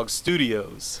Sly Dog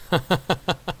Studios.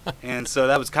 And so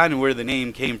that was kind of where the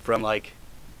name came from, like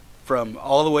from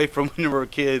all the way from when we were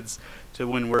kids to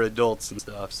when we're adults and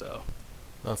stuff. So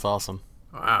that's awesome.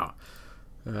 Wow.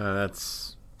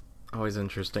 That's always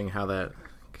interesting how that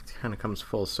kind of comes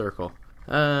full circle.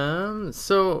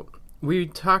 So we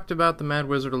talked about the Mad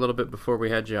Wizard a little bit before we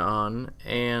had you on,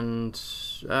 and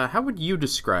how would you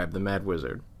describe the Mad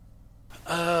Wizard?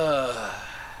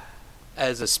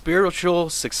 As a spiritual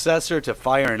successor to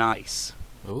Fire and Ice.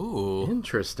 Ooh.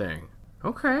 Interesting.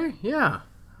 Okay, yeah.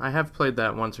 I have played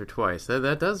that once or twice.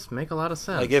 That does make a lot of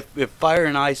sense. Like if Fire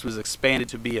and Ice was expanded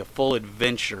to be a full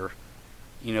adventure,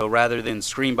 rather than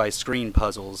screen by screen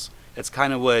puzzles, it's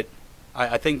kind of what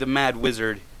I think the Mad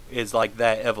Wizard is like,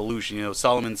 that evolution.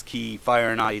 Solomon's Key,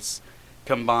 Fire and Ice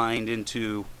combined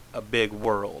into a big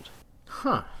world.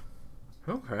 Huh.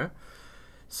 Okay.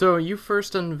 So you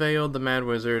first unveiled the Mad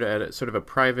Wizard at sort of a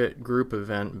private group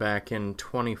event back in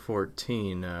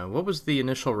 2014. What was the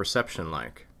initial reception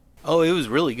like? Oh, it was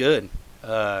really good.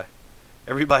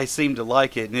 Everybody seemed to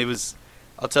like it, and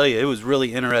I'll tell you, it was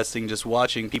really interesting just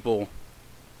watching people,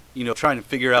 trying to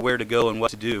figure out where to go and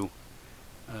what to do.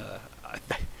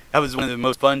 That was one of the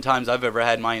most fun times I've ever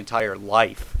had in my entire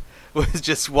life, was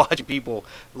just watching people,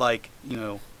 like,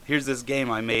 here's this game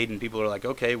I made, and people are like,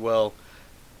 okay, well,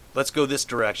 let's go this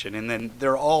direction. And then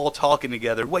they're all talking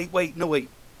together. Wait,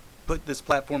 put this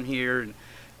platform here. And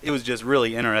it was just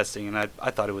really interesting, and I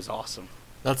thought it was awesome.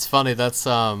 That's funny. That's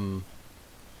that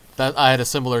I had a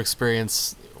similar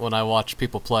experience when I watched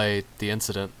people play The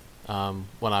Incident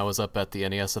when I was up at the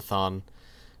NES-a-thon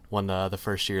the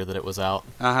first year that it was out.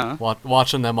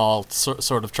 Watching them all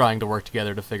sort of trying to work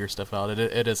together to figure stuff out.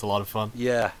 It is a lot of fun.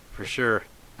 Yeah, for sure.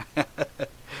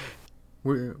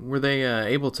 Were they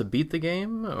able to beat the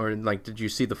game, or did you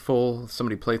see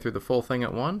somebody play through the full thing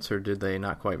at once, or did they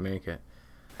not quite make it?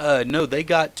 No, they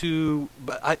got to,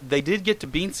 but they did get to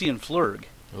Beansy and Flurg.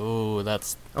 Ooh,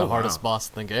 that's the hardest boss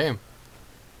in the game.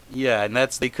 Yeah, and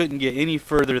they couldn't get any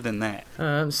further than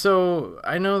that. So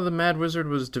I know the Mad Wizard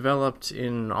was developed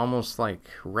in almost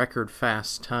record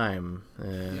fast time.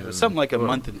 It was something like a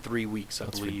month and 3 weeks, I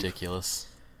believe. That's ridiculous.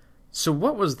 So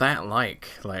what was that like?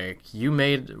 You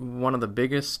made one of the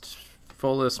biggest,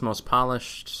 fullest, most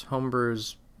polished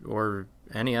homebrews or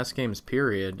NES games,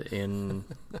 period, in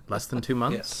less than 2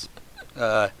 months?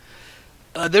 Yes.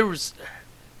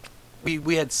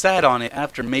 We had sat on it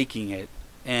after making it,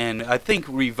 and I think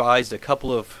revised a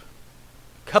couple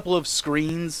of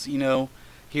screens,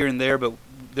 here and there, but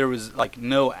there was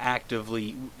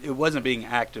it wasn't being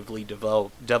actively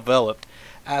developed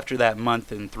after that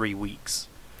month and 3 weeks.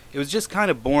 It was just kind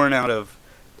of born out of,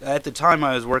 at the time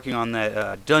I was working on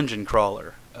that dungeon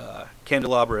crawler,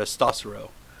 Candelabra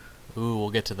Estosero. Ooh, we'll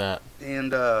get to that.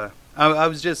 And I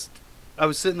was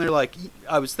sitting there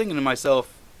I was thinking to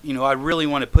myself, I really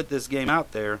want to put this game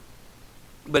out there,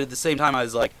 but at the same time I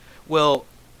was like, well,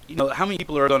 how many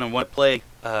people are going to want to play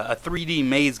a 3D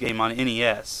maze game on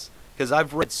NES? Because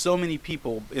I've read so many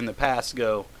people in the past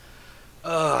go,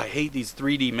 I hate these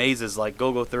 3D mazes like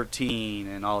Go-Go 13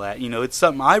 and all that. It's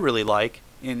something I really like,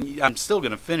 and I'm still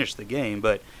going to finish the game.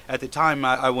 But at the time,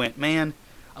 I went, man,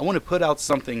 I want to put out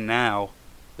something now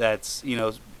that's,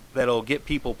 that'll get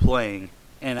people playing.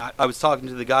 And I was talking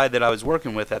to the guy that I was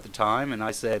working with at the time, and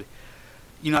I said,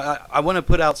 I want to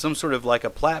put out some sort of a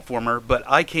platformer, but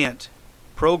I can't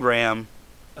program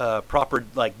proper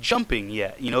jumping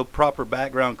yet, proper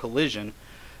background collision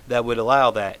that would allow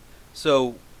that.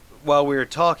 So while we were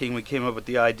talking, we came up with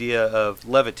the idea of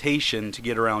levitation to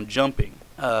get around jumping.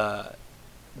 The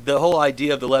whole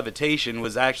idea of the levitation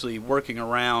was actually working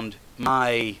around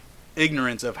my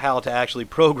ignorance of how to actually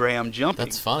program jumping.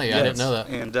 That's funny. Yes. I didn't know that.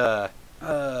 And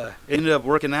it ended up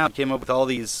working out. Came up with all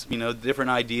these,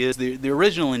 different ideas. The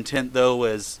original intent, though,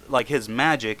 was his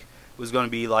magic was going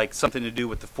to be something to do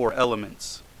with the 4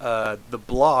 elements. The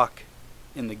block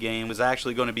in the game was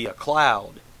actually going to be a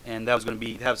cloud. And that was going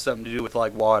to have something to do with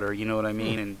water, you know what I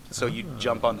mean? And so you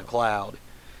jump on the cloud.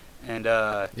 And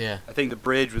yeah, I think the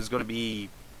bridge was going to be,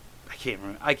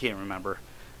 I can't remember.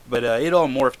 But it all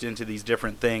morphed into these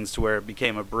different things to where it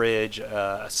became a bridge,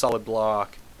 a solid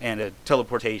block, and a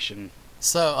teleportation.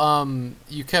 So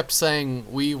you kept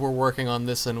saying we were working on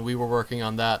this and we were working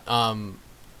on that. Are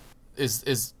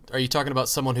you talking about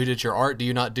someone who did your art? Do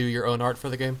you not do your own art for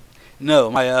the game?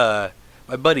 No, my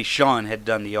buddy Sean had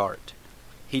done the art.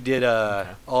 He did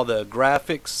all the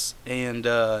graphics and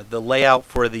the layout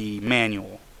for the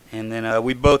manual, and then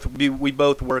we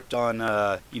both worked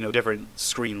on different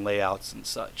screen layouts and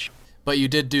such. But you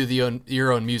did do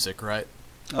your own music, right?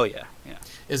 Oh yeah.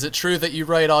 Is it true that you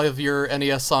write all of your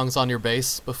NES songs on your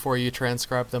bass before you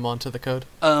transcribe them onto the code?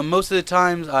 Most of the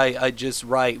times I just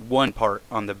write one part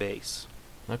on the bass,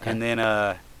 okay, and then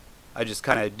I just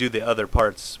kind of do the other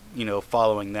parts,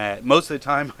 following that. Most of the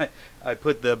time, I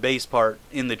put the bass part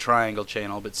in the triangle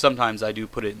channel, but sometimes I do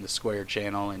put it in the square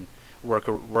channel and work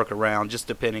around, just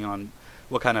depending on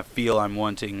what kind of feel I'm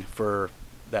wanting for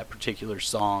that particular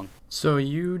song. So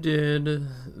you did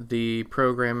the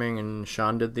programming and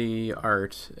Sean did the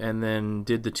art, and then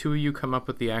did the two of you come up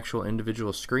with the actual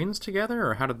individual screens together,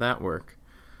 or how did that work?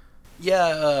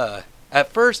 Yeah,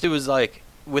 at first it was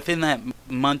within that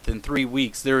month and 3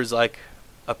 weeks, there was like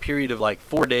a period of like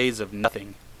 4 days of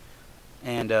nothing.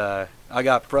 And I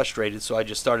got frustrated, so I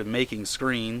just started making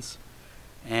screens.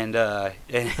 And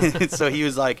so he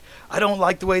was like, I don't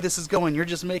like the way this is going. You're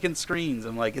just making screens.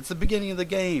 I'm like, it's the beginning of the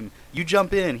game. You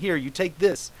jump in. Here, you take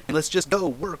this. And let's just go.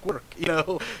 Work.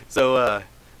 So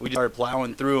we just started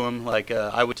plowing through them. Like,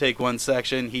 I would take one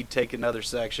section. He'd take another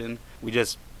section. We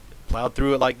just plowed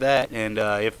through it like that. And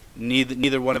if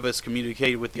neither one of us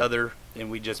communicated with the other, then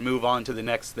we just move on to the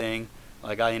next thing.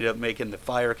 Like, I ended up making the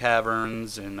fire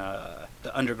caverns and the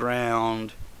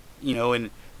underground,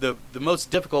 and the most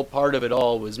difficult part of it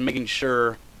all was making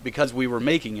sure, because we were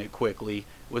making it quickly,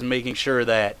 was making sure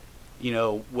that,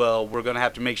 we're going to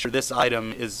have to make sure this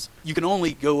item is, you can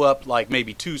only go up like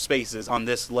maybe 2 spaces on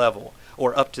this level,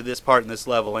 or up to this part in this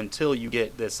level until you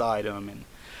get this item. And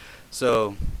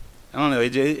so, I don't know,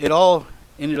 it all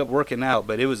ended up working out,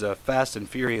 but it was a fast and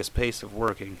furious pace of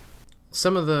working.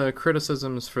 Some of the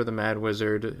criticisms for the Mad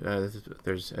Wizard,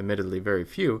 there's admittedly very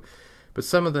few, but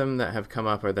some of them that have come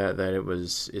up are that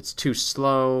it's too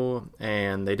slow,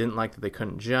 and they didn't like that they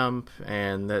couldn't jump,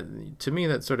 and that, to me,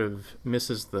 that sort of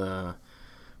misses the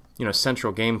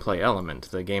central gameplay element.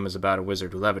 The game is about a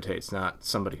wizard who levitates, not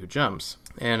somebody who jumps.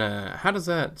 And how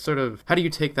do you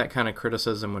take that kind of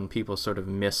criticism when people sort of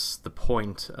miss the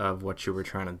point of what you were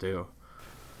trying to do?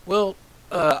 Well,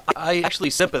 I actually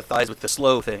sympathize with the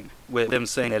slow thing, with them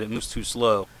saying that it moves too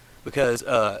slow, because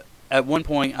at one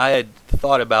point I had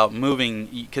thought about moving,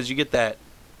 because you get that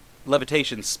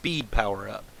levitation speed power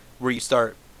up, where you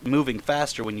start moving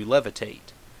faster when you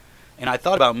levitate. And I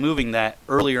thought about moving that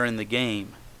earlier in the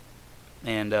game.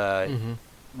 And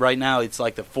right now it's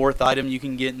like the 4th item you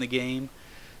can get in the game.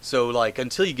 So like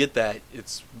until you get that,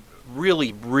 it's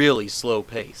really, really slow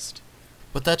paced.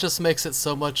 But that just makes it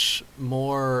so much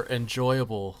more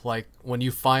enjoyable. Like when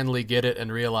you finally get it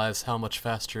and realize how much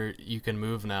faster you can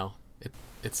move now.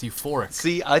 It's euphoric.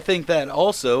 See, I think that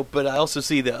also, but I also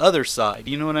see the other side.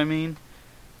 You know what I mean?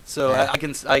 So yeah.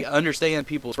 I understand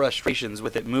people's frustrations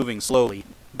with it moving slowly,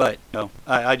 but no,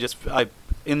 I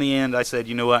in the end I said,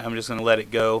 you know what, I'm just going to let it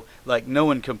go. Like no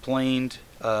one complained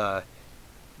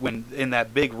when in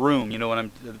that big room,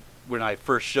 when I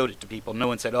first showed it to people, no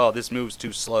one said, "Oh, this moves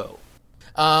too slow."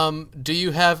 Do you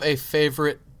have a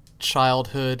favorite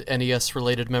childhood NES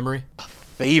related memory?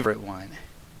 Favorite one?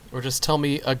 Or just tell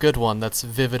me a good one that's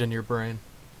vivid in your brain.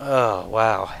 Oh,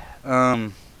 wow.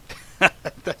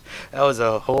 That was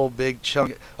a whole big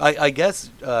chunk. I guess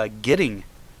getting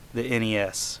the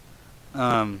NES.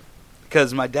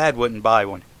 Because my dad wouldn't buy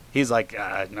one. He's like,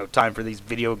 no time for these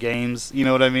video games. You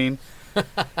know what I mean?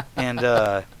 And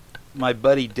my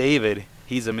buddy David,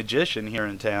 he's a magician here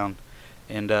in town.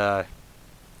 And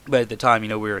but at the time, we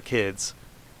were kids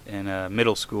in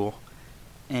middle school.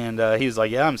 And he was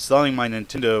like, yeah, I'm selling my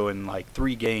Nintendo in like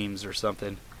 3 games or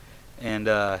something. And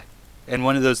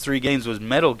one of those 3 games was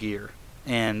Metal Gear.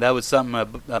 And that was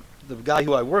something the guy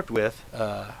who I worked with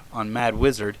on Mad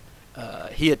Wizard,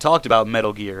 he had talked about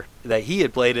Metal Gear, that he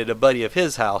had played at a buddy of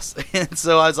his house. And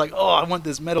so I was like, oh, I want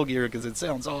this Metal Gear because it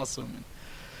sounds awesome.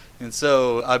 And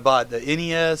so I bought the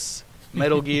NES,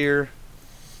 Metal Gear,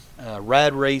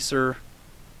 Rad Racer,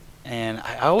 and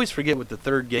I always forget what the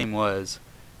 3rd game was.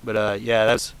 But yeah,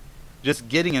 that's just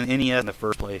getting an NES in the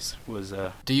first place was.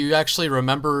 Do you actually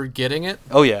remember getting it?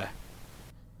 Oh yeah.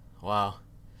 Wow,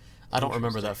 I don't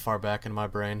remember that far back in my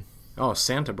brain. Oh,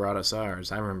 Santa brought us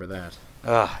ours. I remember that.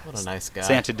 What a nice guy.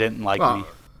 Santa didn't like me.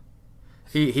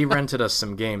 He rented us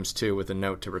some games too with a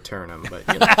note to return them, but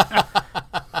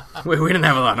we didn't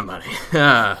have a lot of money.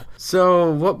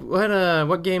 So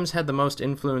what games had the most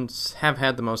influence? Have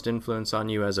had the most influence on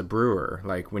you as a brewer?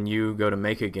 Like when you go to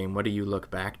make a game, what do you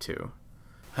look back to?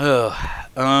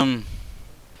 Man,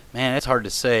 it's hard to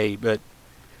say, but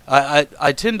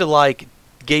I tend to like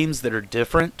games that are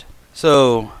different.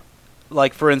 So,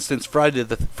 like for instance, Friday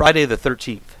the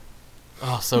 13th.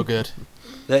 Oh, so good.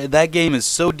 That game is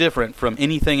so different from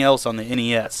anything else on the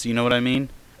NES. You know what I mean?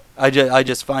 I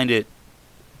just find it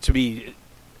to be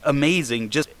amazing,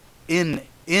 just in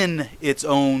its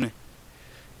own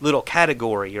little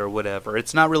category or whatever.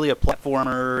 It's not really a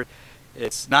platformer.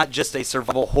 It's not just a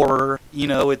survival horror.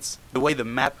 It's the way the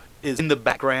map is in the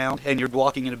background and you're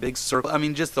walking in a big circle. I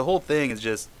mean, just the whole thing is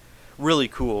just really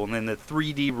cool. And then the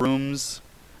 3D rooms,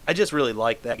 I just really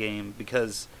like that game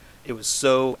because it was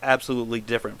so absolutely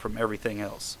different from everything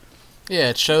else. Yeah,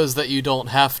 it shows that you don't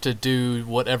have to do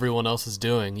what everyone else is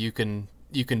doing. You can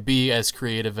be as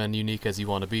creative and unique as you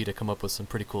want to be to come up with some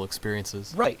pretty cool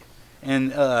experiences. Right.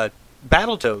 And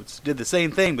Battletoads did the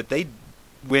same thing, but they did it in a much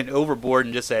more fun way. They did it went overboard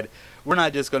and just said, we're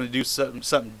not just going to do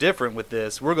something different with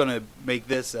this. We're going to make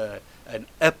this an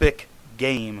epic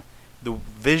game. The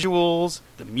visuals,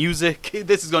 the music,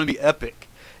 this is going to be epic,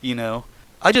 you know.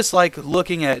 I just like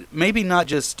looking at maybe not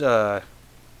just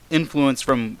influence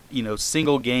from, you know,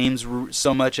 single games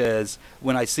so much as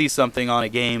when I see something on a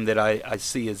game that I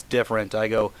see as different, I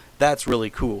go, that's really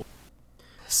cool.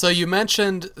 So you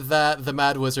mentioned that the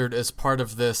Mad Wizard is part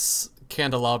of this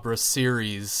Candelabra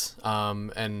series,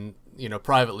 and, you know,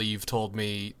 privately you've told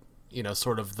me, you know,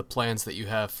 sort of the plans that you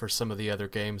have for some of the other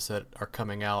games that are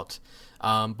coming out.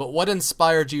 But what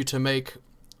inspired you to make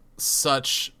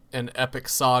such an epic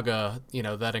saga, you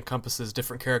know, that encompasses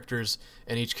different characters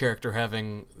and each character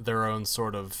having their own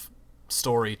sort of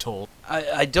story told?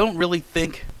 I don't really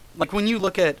think, like when you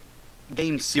look at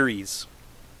game series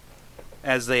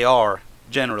as they are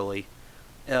generally,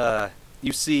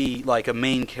 you see like a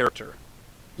main character.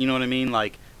 You know what I mean?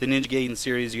 Like the Ninja Gaiden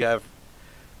series, you have,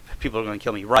 people are going to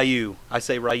kill me, Ryu. I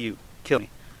say Ryu, kill me.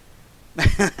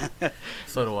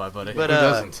 So do I, buddy. But Who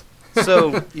doesn't?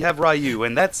 so you have Ryu,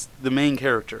 and that's the main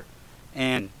character,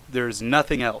 and there's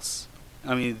nothing else.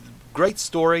 I mean, great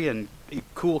story and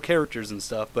cool characters and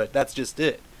stuff, but that's just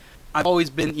it. I've always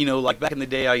been, you know, like back in the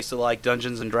day, I used to like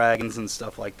Dungeons and Dragons and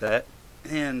stuff like that,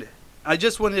 and I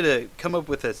just wanted to come up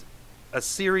with a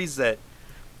series that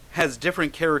has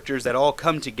different characters that all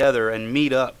come together and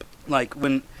meet up. Like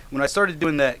when I started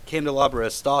doing that Candelabra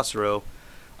Estosero,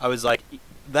 I was like,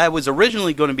 that was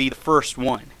originally going to be the first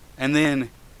one, and then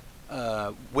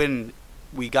when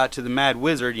we got to the Mad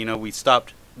Wizard, you know, we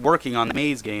stopped working on the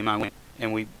maze game. I went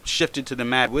and we shifted to the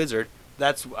Mad Wizard.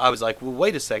 I was like, well,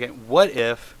 wait a second. What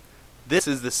if this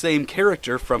is the same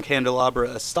character from Candelabra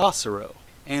Estosero?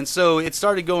 And so it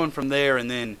started going from there, and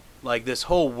then like this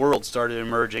whole world started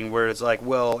emerging where it's like,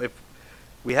 well, if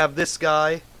we have this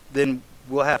guy, then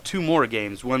we'll have two more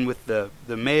games, one with the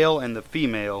male and the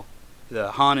female,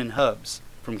 the Han and Hubs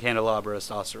from Candelabra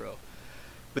Estosero.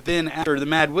 But then after the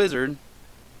Mad Wizard,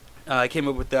 I came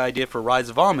up with the idea for Rise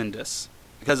of Amundus,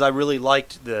 because I really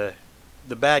liked the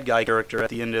bad guy character at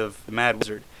the end of the Mad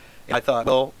Wizard. And I thought,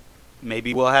 well,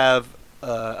 maybe we'll have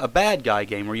a bad guy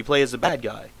game where you play as a bad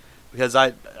guy, because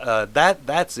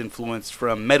that's influenced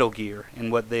from Metal Gear and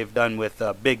what they've done with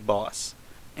Big Boss.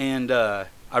 And I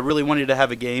really wanted to have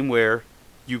a game where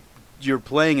you're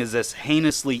playing as this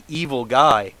heinously evil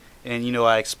guy, and you know,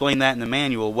 I explained that in the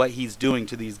manual, what he's doing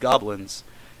to these goblins,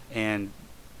 and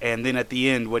then at the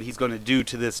end what he's going to do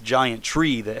to this giant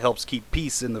tree that helps keep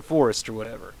peace in the forest or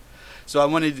whatever. So I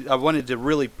wanted to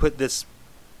really put this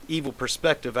evil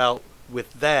perspective out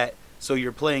with that, so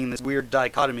you're playing this weird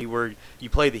dichotomy where you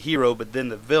play the hero but then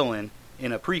the villain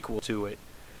in a prequel to it.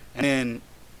 And then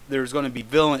there's going to be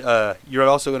you're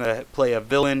also going to play a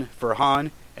villain for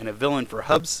Han and a villain for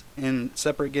Hubs in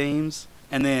separate games.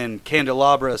 And then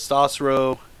Candelabra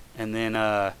Estosero, and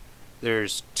then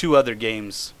there's 2 other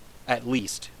games at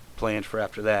least planned for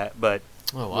after that, but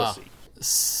we'll see.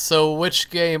 So which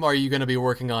game are you going to be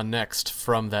working on next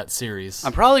from that series?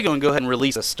 I'm probably going to go ahead and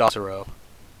release Estosero.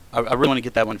 I really want to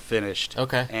get that one finished.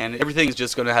 Okay. And everything's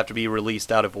just going to have to be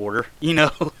released out of order, you know?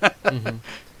 Mm-hmm.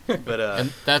 But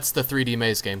and that's the 3D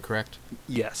Maze game, correct?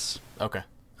 Yes. Okay.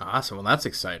 Awesome. Well, that's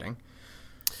exciting.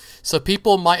 So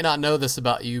people might not know this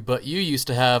about you, but you used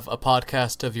to have a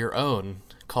podcast of your own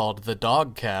called The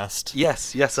Dogcast.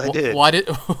 Yes, I did.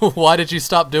 Why did you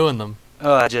stop doing them?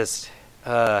 Oh, I just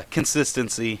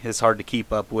consistency is hard to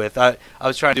keep up with. I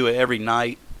was trying to do it every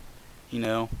night, you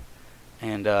know,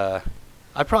 and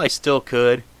I probably still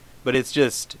could, but it's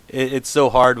just it's so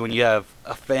hard when you have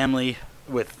a family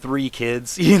with 3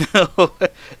 kids, you know.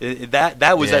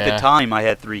 that was at the time I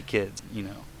had 3 kids, you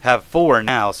know. Have 4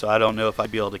 now, so I don't know if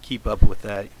I'd be able to keep up with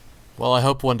that. Well, I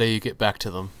hope one day you get back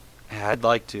to them. Yeah, I'd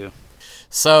like to.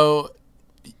 So,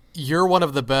 you're one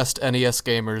of the best NES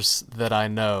gamers that I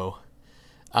know.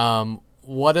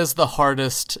 What is the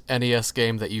hardest NES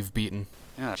game that you've beaten?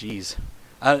 Ah, jeez.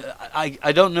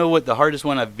 I don't know what the hardest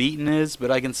one I've beaten is, but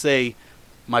I can say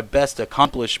my best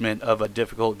accomplishment of a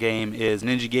difficult game is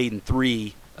Ninja Gaiden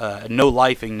 3,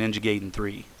 no-lifing Ninja Gaiden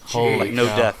 3. Holy like no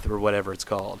cow. death or whatever it's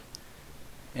called.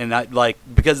 And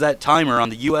because that timer on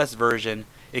the US version,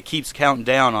 it keeps counting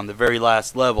down on the very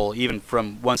last level, even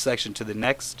from one section to the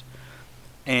next.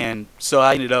 And so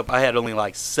I had only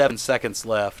like 7 seconds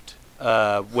left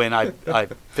when I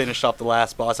finished off the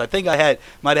last boss. I think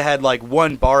might have had like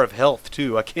 1 bar of health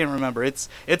too. I can't remember. It's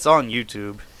on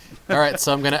YouTube. All right,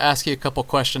 so I'm going to ask you a couple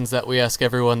questions that we ask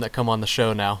everyone that come on the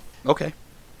show now. Okay.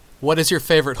 What is your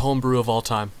favorite homebrew of all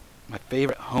time? My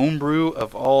favorite homebrew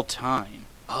of all time.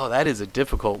 Oh, that is a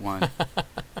difficult one.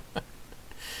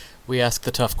 We ask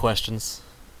the tough questions.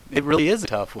 It really is a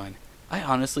tough one. I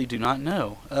honestly do not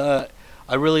know.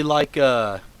 I really like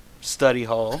Study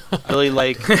Hall. I really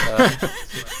like.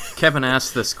 Kevin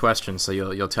asked this question, so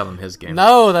you'll tell him his game.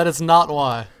 No, that is not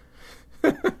why.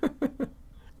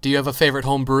 Do you have a favorite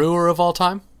home brewer of all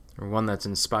time? Or one that's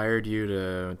inspired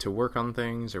you to work on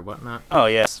things or whatnot? Oh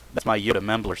yes, that's my Yoda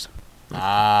Memblers.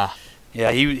 Ah.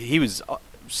 Yeah, he was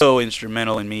so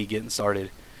instrumental in me getting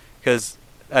started, because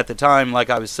at the time, like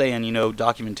I was saying,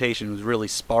 documentation was really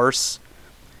sparse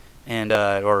and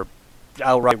or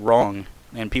outright wrong,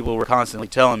 and people were constantly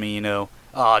telling me,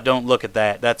 don't look at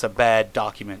that. That's a bad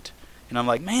document. And I'm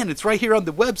like, man, it's right here on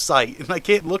the website, and I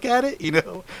can't look at it.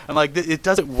 I'm like, it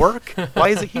doesn't work. Why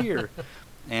is it here?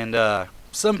 And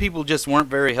some people just weren't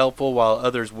very helpful, while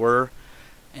others were.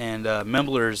 And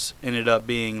Memblers ended up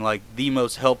being like the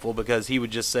most helpful, because he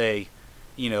would just say,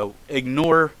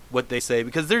 ignore what they say,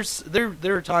 because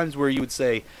there are times where you would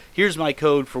say, here's my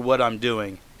code for what I'm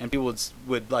doing, and people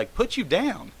would like put you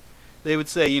down. They would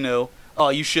say, oh,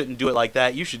 you shouldn't do it like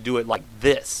that. You should do it like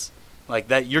this, like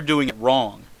that. You're doing it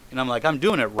wrong. And I'm like, I'm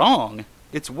doing it wrong.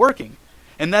 It's working.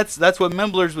 And that's what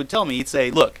Memblers would tell me. He'd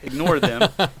say, look, ignore them.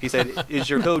 He said, is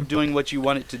your code doing what you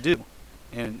want it to do?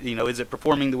 And, is it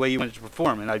performing the way you want it to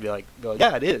perform? And I'd be like, well,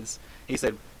 yeah, it is. He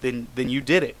said, then you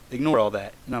did it. Ignore all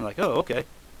that. And I'm like, oh, okay.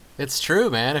 It's true,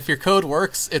 man. If your code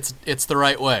works, it's the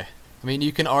right way. I mean,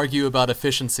 you can argue about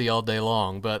efficiency all day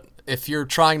long, but if you're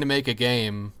trying to make a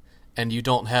game and you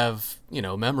don't have,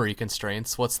 memory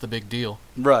constraints, what's the big deal?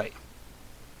 Right.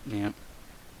 Yeah.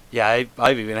 Yeah,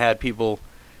 I've even had people,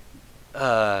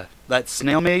 that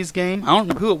Snail Maze game, I don't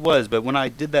remember who it was, but when I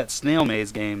did that Snail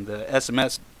Maze game, the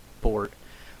SMS port,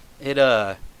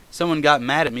 someone got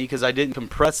mad at me because I didn't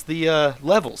compress the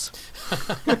levels.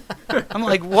 I'm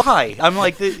like, why? I'm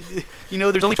like, there's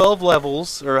only 12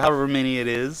 levels, or however many it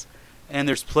is, and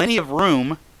there's plenty of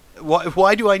room.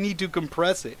 Why do I need to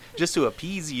compress it? Just to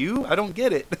appease you? I don't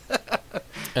get it.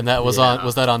 And that was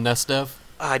was that on NestDev?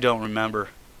 I don't remember.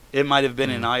 It might have been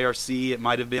in IRC. It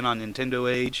might have been on Nintendo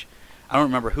Age. I don't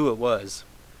remember who it was.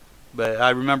 But I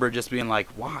remember just being like,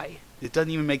 why? It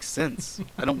doesn't even make sense.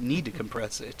 I don't need to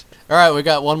compress it. All right, we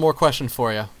got one more question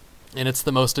for you. And it's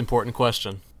the most important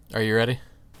question. Are you ready?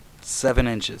 7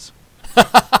 inches.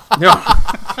 No.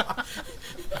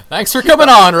 Thanks for coming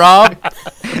on, Rob.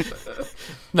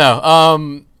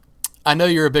 No, I know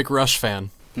you're a big Rush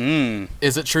fan.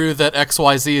 Is it true that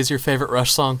XYZ is your favorite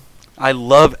Rush song? I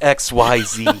love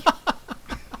XYZ.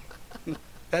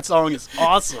 That song is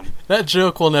awesome. That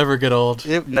joke will never get old.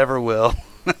 It never will.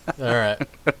 All right.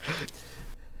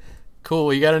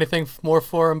 Cool. You got anything more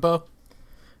for him, Bo?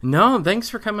 No, thanks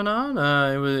for coming on.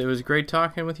 It was great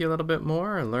talking with you a little bit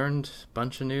more. I learned a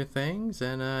bunch of new things,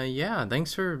 and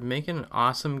thanks for making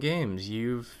awesome games.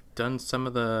 You've done some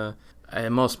of the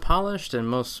most polished and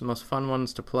most fun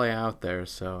ones to play out there.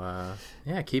 So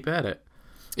keep at it.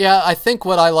 Yeah, I think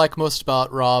what I like most about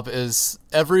Rob is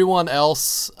everyone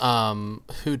else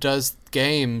who does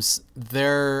games,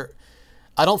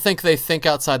 I don't think they think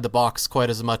outside the box quite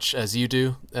as much as you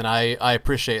do, and I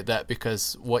appreciate that,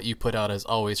 because what you put out is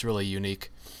always really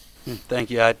unique. Thank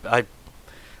you. I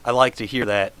like to hear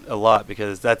that a lot,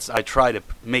 because I try to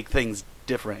make things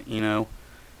different,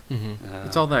 Mm-hmm.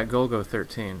 It's all that Golgo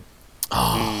 13.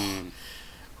 Oh,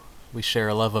 we share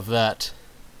a love of that.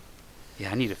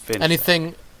 Yeah, I need to finish.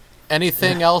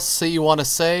 Anything else that you want to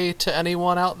say to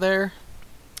anyone out there?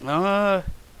 No,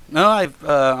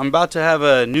 I'm about to have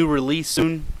a new release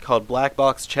soon called Black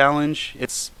Box Challenge.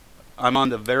 I'm on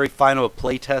the very final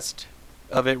playtest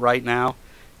of it right now.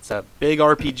 It's a big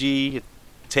RPG. It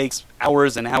takes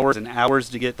hours and hours and hours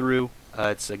to get through.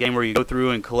 It's a game where you go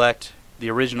through and collect the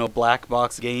original Black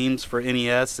Box games for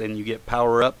NES, and you get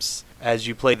power-ups as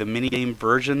you play the minigame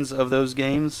versions of those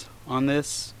games on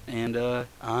this. And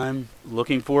I'm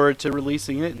looking forward to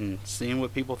releasing it and seeing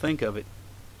what people think of it.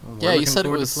 Well, you said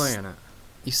playing it.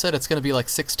 You said it's going to be like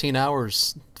 16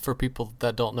 hours for people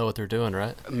that don't know what they're doing,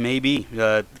 right? Maybe,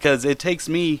 because it takes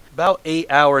me about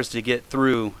 8 hours to get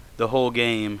through the whole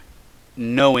game,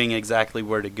 knowing exactly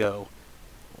where to go.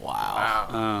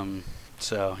 Wow.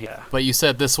 So yeah. But you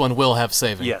said this one will have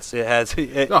saving. Yes, it has.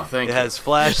 It thank you. has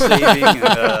flash saving.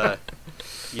 And,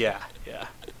 yeah.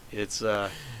 It's.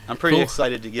 I'm pretty Cool.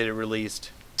 excited to get it released.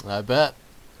 I bet.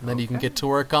 And then you can get to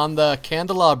work on the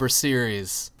Candelabra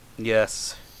series.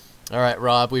 Yes. All right,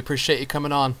 Rob. We appreciate you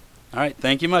coming on. All right.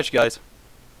 Thank you much, guys.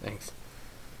 Thanks.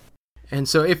 And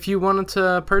so if you wanted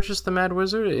to purchase the Mad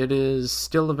Wizard, it is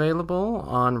still available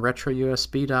on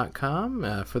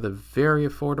retrousb.com for the very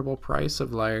affordable price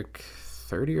of like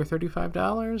 $30 or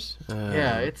 $35.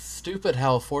 Yeah, it's stupid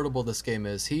how affordable this game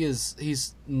is.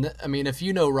 I mean, if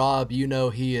you know Rob, you know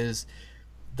he is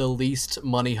the least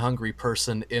money hungry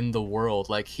person in the world.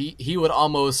 Like he would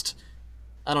almost,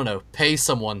 I don't know, pay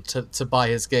someone to buy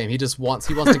his game. He wants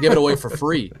to give it away for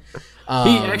free.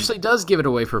 He actually does give it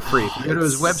away for free. If you go to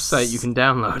his website, you can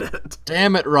download it.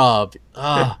 Damn it, Rob.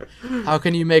 How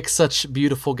can you make such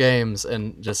beautiful games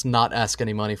and just not ask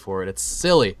any money for it? It's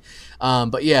silly.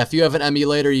 But yeah, if you have an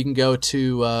emulator, you can go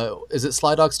to, is it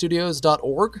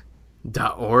slydogstudios.org?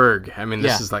 .org. I mean,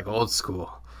 this Yeah. is like old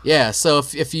school. Yeah, so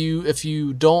if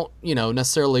you don't,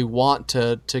 necessarily want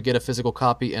to get a physical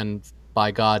copy, and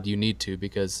by God you need to,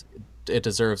 because it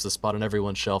deserves a spot on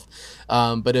everyone's shelf.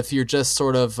 But if you're just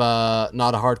sort of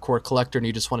not a hardcore collector and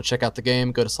you just want to check out the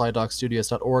game, go to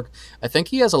slydogstudios.org. I think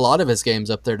he has a lot of his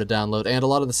games up there to download, and a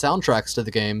lot of the soundtracks to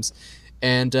the games.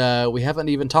 And we haven't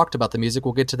even talked about the music.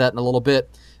 We'll get to that in a little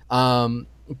bit.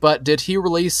 But did he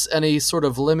release any sort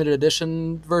of limited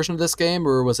edition version of this game,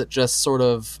 or was it just sort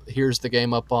of, here's the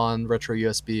game up on Retro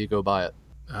USB, go buy it?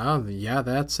 Oh, yeah,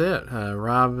 that's it.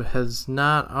 Rob has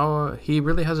not... Oh, he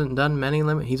really hasn't done many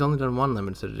He's only done one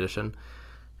limited edition,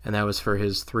 and that was for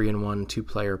his 3-in-1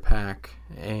 two-player pack.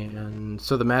 And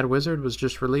so the Mad Wizard was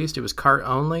just released. It was cart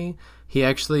only. He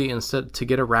actually, instead, to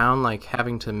get around like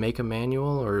having to make a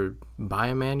manual or buy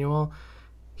a manual,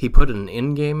 he put an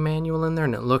in-game manual in there,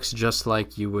 and it looks just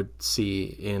like you would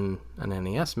see in an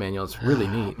NES manual. It's really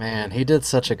neat. Man, he did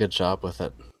such a good job with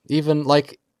it. Even,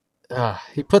 like,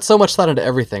 he put so much thought into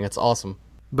everything. It's awesome.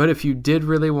 But if you did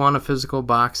really want a physical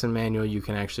box and manual, you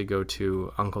can actually go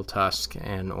to Uncle Tusk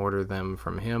and order them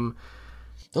from him.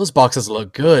 Those boxes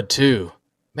look good, too.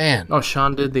 Man. Oh,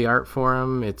 Sean did the art for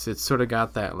him. It's sort of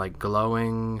got that, like,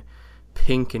 glowing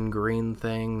pink and green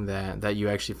thing that you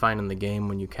actually find in the game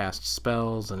when you cast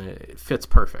spells, and it fits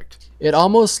perfect. It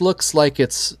almost looks like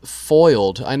it's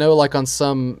foiled. I know, like, on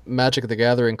some Magic the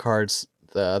Gathering cards,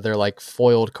 they're, like,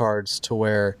 foiled cards to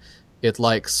where it,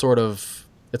 like, sort of...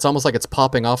 It's almost like it's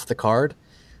popping off the card.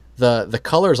 The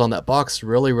colors on that box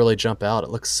really, really jump out. It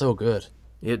looks so good.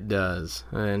 It does,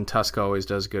 and Tusk always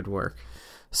does good work.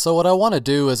 So what I want to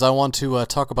do is I want to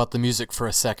talk about the music for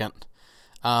a second.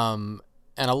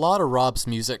 And a lot of Rob's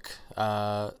music,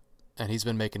 and he's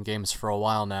been making games for a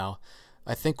while now,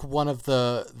 I think one of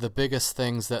the biggest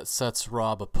things that sets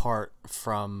Rob apart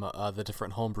from the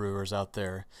different homebrewers out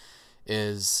there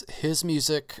is his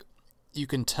music. You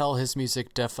can tell his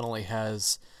music definitely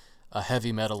has a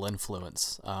heavy metal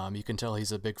influence. You can tell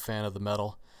he's a big fan of the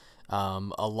metal.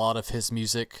 A lot of his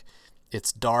music,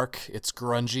 it's dark, it's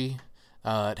grungy,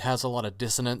 it has a lot of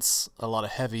dissonance, a lot of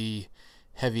heavy,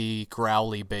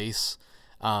 growly bass.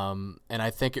 And I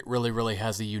think it really, really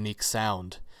has a unique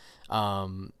sound.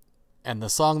 And the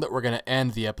song that we're going to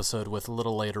end the episode with a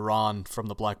little later on from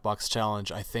the Black Box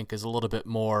Challenge, I think is a little bit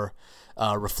more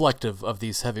reflective of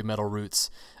these heavy metal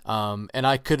roots. And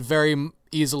I could very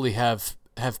easily have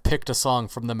picked a song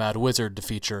from the Mad Wizard to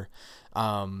feature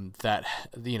that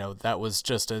was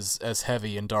just as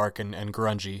heavy and dark and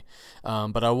grungy.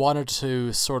 But I wanted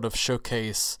to sort of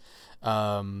showcase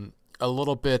a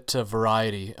little bit of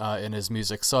variety in his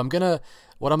music. So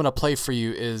what I'm gonna play for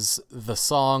you is the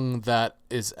song that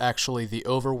is actually the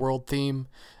overworld theme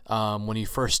when you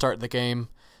first start the game.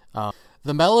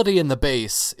 The melody and the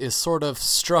bass is sort of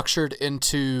structured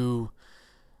into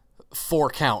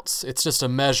 4 counts. It's just a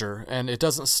measure, and it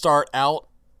doesn't start out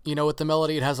with the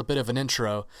melody. It has a bit of an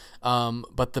intro,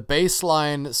 but the bass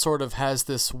line sort of has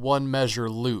this 1 measure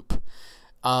loop,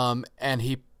 and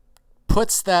he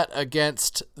puts that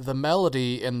against the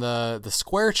melody in the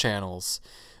square channels,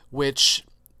 which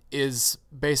is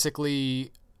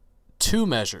basically 2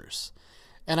 measures.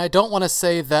 And I don't want to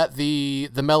say that the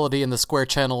melody in the square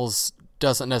channels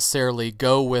doesn't necessarily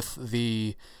go with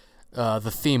the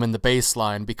theme and the bass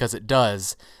line, because it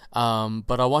does.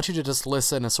 But I want you to just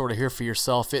listen and sort of hear for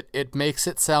yourself. It makes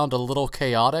it sound a little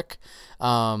chaotic.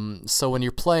 So when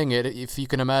you're playing it, if you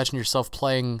can imagine yourself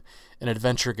playing an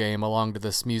adventure game along to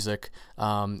this music,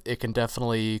 it can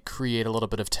definitely create a little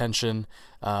bit of tension,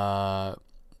 and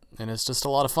it's just a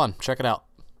lot of fun. Check it out.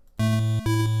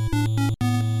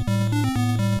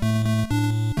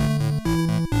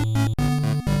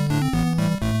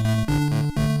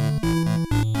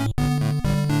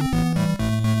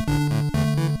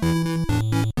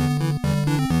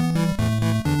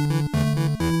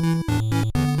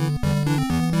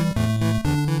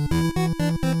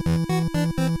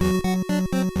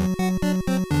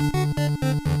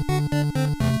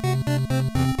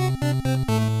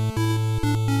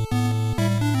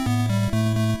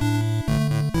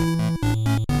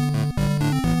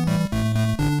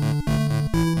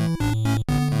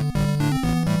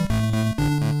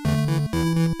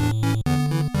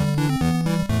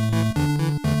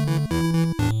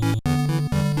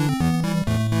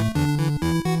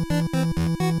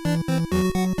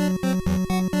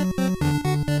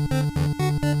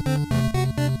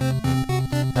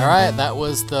 All right, that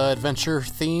was the adventure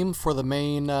theme for the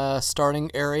main starting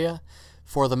area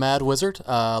for the Mad Wizard.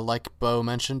 Like Bo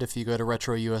mentioned, if you go to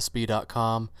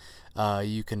retrousb.com,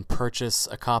 you can purchase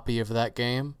a copy of that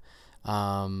game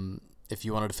if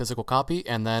you wanted a physical copy.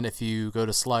 And then if you go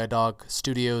to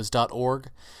slydogstudios.org,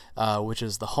 which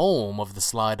is the home of the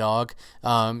Sly Dog,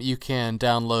 you can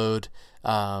download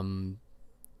some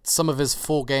of his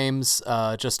full games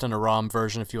just in a ROM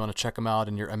version if you want to check them out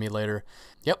in your emulator.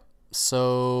 Yep.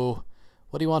 So,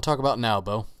 what do you want to talk about now,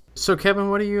 Bo? So, Kevin,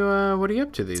 what are you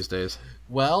up to these days?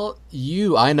 Well,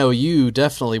 I know you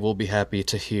definitely will be happy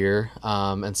to hear,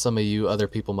 and some of you other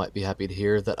people might be happy to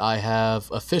hear, that I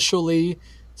have officially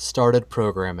started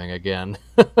programming again.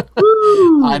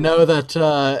 I know that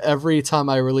every time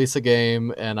I release a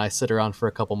game and I sit around for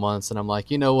a couple months and I'm like,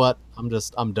 you know what?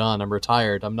 I'm done. I'm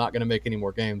retired. I'm not going to make any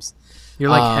more games. You're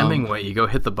like Hemingway. You go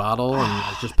hit the bottle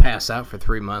and just pass out for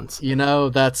 3 months. You know,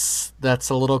 that's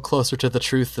a little closer to the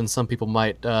truth than some people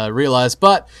might realize.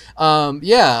 But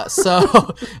yeah,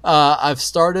 so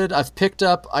I've picked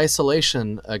up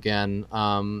Isolation again.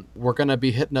 We're going to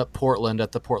be hitting up Portland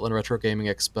at the Portland Retro Gaming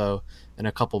Expo in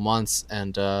a couple months,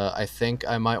 and I think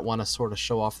I might want to sort of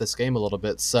show off this game a little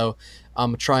bit. So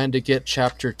I'm trying to get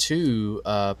Chapter 2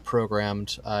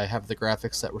 programmed. I have the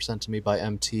graphics that were sent to me by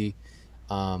MT.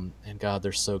 And God,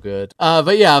 they're so good.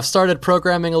 But yeah, I've started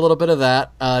programming a little bit of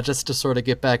that just to sort of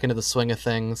get back into the swing of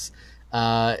things.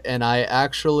 And I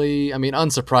actually, I mean,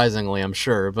 unsurprisingly, I'm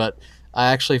sure, but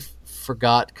I actually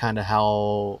forgot kind of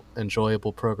how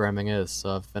enjoyable programming is.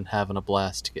 So I've been having a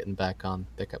blast getting back on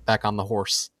the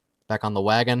horse, back on the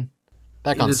wagon,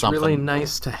 back on something. It's really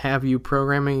nice to have you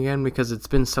programming again because it's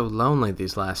been so lonely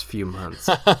these last few months.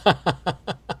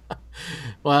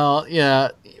 Well, yeah,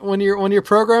 when you're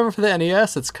programming for the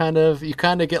NES, it's you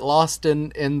kind of get lost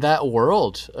in that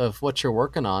world of what you're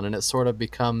working on, and it sort of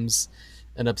becomes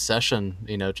an obsession,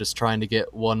 you know, just trying to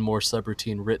get one more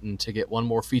subroutine written to get one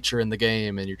more feature in the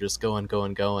game, and you're just going.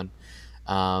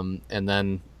 And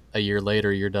then a year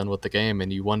later, you're done with the game,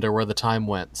 and you wonder where the time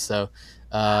went. So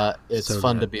it's so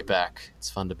fun to be back. It's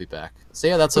fun to be back. So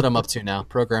yeah, that's what I'm up to now,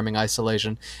 programming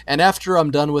Isolation. And after I'm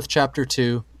done with Chapter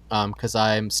 2, because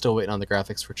I'm still waiting on the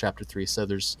graphics for Chapter 3, so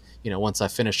there's, you know, once I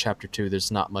finish Chapter 2, there's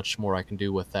not much more I can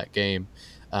do with that game.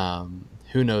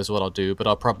 Who knows what I'll do, but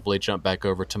I'll probably jump back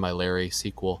over to my Larry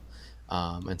sequel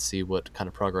and see what kind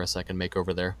of progress I can make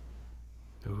over there.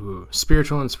 Ooh,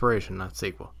 spiritual inspiration, not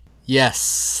sequel.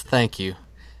 Yes, thank you.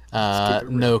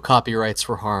 No copyrights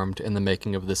were harmed in the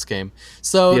making of this game.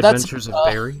 So The that's Adventures of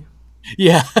Barry?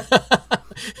 Yeah.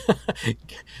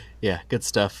 Yeah, good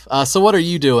stuff. So what are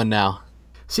you doing now?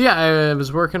 So yeah, I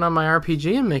was working on my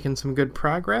RPG and making some good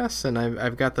progress, and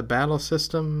I've got the battle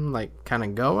system like kind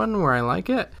of going where I like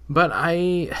it. But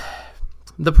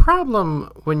the problem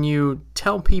when you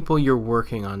tell people you're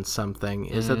working on something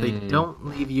is that they don't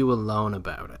leave you alone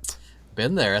about it.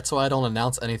 Been there. That's why I don't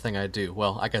announce anything I do.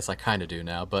 Well, I guess I kind of do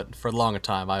now, but for a long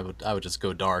time I would just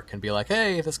go dark and be like,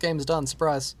 "Hey, this game's done,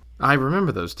 surprise." I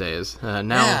remember those days. Now,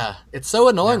 yeah, it's so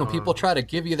annoying when people try to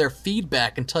give you their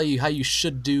feedback and tell you how you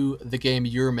should do the game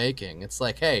you're making. It's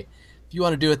like, hey, if you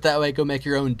want to do it that way, go make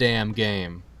your own damn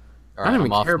game. All right, I don't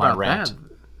even care about that.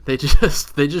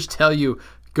 They just tell you,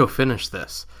 go finish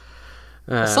this.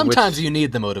 Sometimes you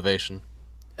need the motivation.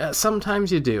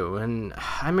 Sometimes you do, and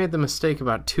I made the mistake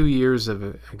about 2 years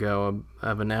ago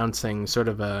of announcing sort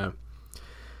of a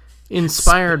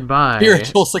inspired by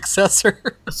spiritual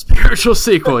successor, a spiritual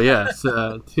sequel, yes,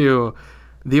 to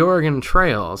the Oregon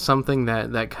Trail, something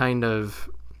that kind of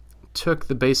took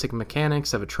the basic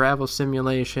mechanics of a travel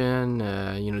simulation,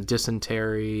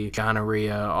 dysentery,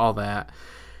 gonorrhea, all that,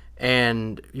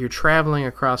 and you're traveling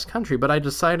across country. But I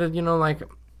decided,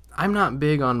 I'm not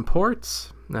big on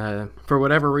ports. For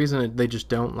whatever reason, they just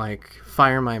don't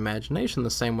fire my imagination the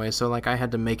same way. So I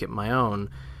had to make it my own.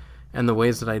 And the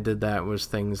ways that I did that was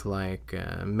things like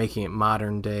making it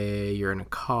modern day. You're in a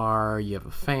car, you have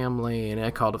a family, and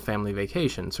I called it Family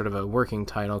Vacation, sort of a working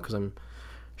title because I'm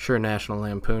sure National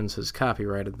Lampoon's has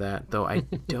copyrighted that, though I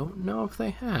don't know if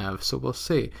they have, so we'll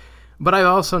see. But I've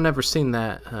also never seen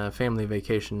that Family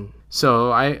Vacation.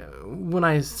 So when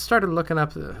I started looking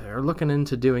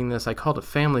into doing this, I called it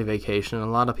Family Vacation, and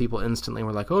a lot of people instantly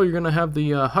were like, "Oh, you're gonna have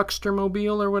the Huckster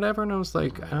Mobile or whatever," and I was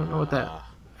like, I don't know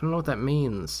what that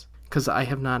means. Because I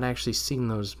have not actually seen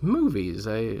those movies.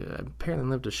 I apparently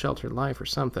lived a sheltered life or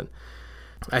something.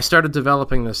 I started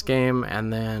developing this game,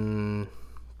 and then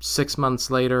 6 months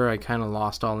later, I kind of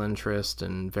lost all interest,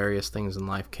 and various things in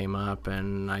life came up,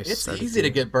 and It's easy to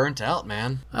get burnt out,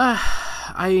 man.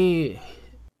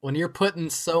 When you're putting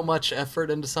so much effort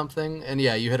into something, and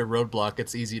yeah, you hit a roadblock,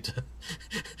 it's easy to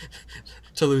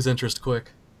to lose interest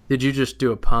quick. Did you just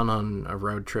do a pun on a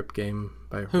road trip game?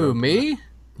 Who, me?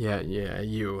 Yeah,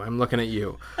 you. I'm looking at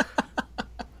you.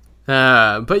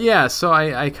 But yeah, so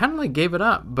I kind of like gave it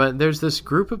up. But there's this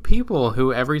group of people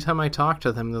who every time I talk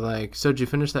to them, they're like, so did you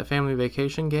finish that family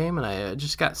vacation game? And I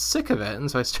just got sick of it. And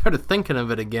so I started thinking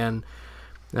of it again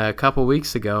a couple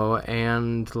weeks ago.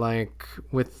 And like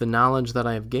with the knowledge that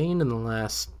I've gained in the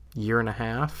last year and a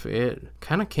half, it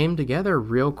kind of came together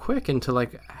real quick into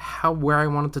like where I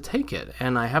wanted to take it.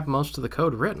 And I have most of the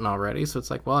code written already, so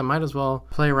it's like, well, I might as well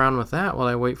play around with that while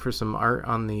I wait for some art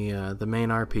on the main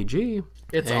RPG.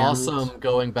 It's awesome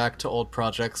going back to old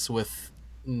projects with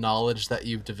knowledge that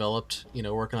you've developed,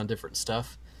 working on different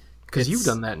stuff. Because you've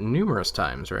done that numerous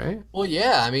times, right? Well,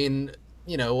 yeah, I mean,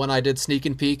 when I did Sneak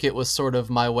and Peek, it was sort of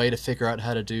my way to figure out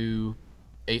how to do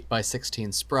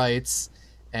 8x16 sprites,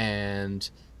 and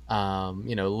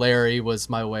Larry was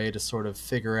my way to sort of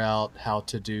figure out how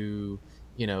to do,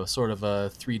 sort of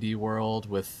a 3D world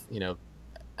with,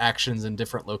 actions in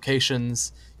different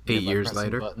locations. 8 years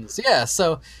later. Buttons. Yeah,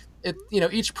 so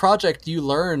each project you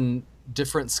learn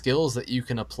different skills that you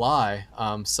can apply.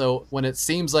 So when it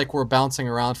seems like we're bouncing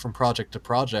around from project to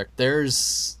project,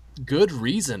 there's good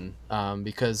reason,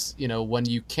 because, when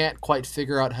you can't quite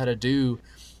figure out how to do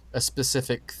a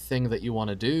specific thing that you want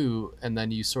to do, and then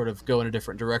you sort of go in a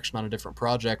different direction on a different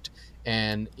project,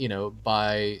 and you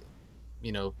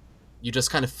just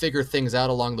kind of figure things out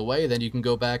along the way, then you can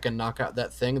go back and knock out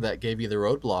that thing that gave you the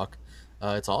roadblock.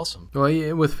 It's awesome. Well,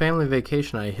 yeah, with Family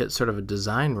Vacation, I hit sort of a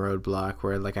design roadblock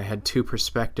where like I had two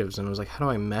perspectives and I was like, how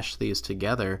do I mesh these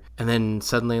together? And then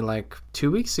suddenly, like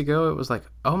 2 weeks ago, it was like,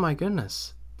 oh my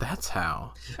goodness, that's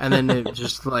how. And then it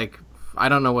just like, I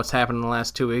don't know what's happened in the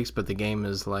last 2 weeks, but the game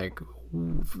is like,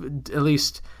 at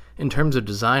least in terms of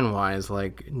design-wise,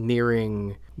 like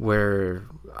nearing where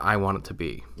I want it to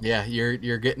be. Yeah,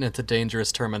 you're getting into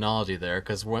dangerous terminology there,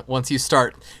 because once you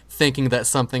start thinking that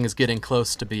something is getting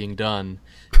close to being done,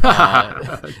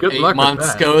 Good 8 luck months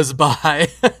with that. goes by,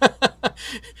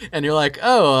 and you're like,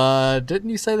 oh, didn't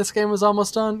you say this game was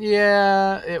almost done?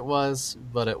 Yeah, it was,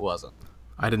 but it wasn't.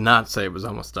 I did not say it was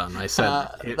almost done. I said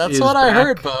that's what I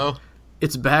heard, Bo.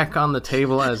 It's back on the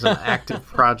table as an active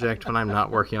project when I'm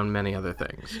not working on many other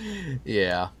things.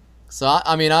 Yeah. So,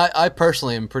 I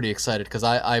personally am pretty excited because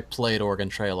I played Oregon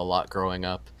Trail a lot growing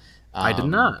up. I did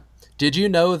not. Did you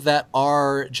know that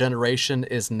our generation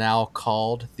is now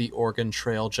called the Oregon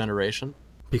Trail generation?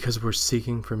 Because we're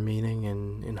seeking for meaning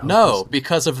in No,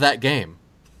 because of that game.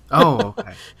 Oh,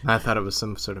 okay. I thought it was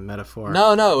some sort of metaphor.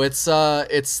 No, it's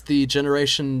the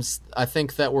generations, I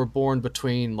think, that were born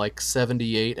between like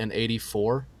 78 and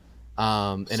 84.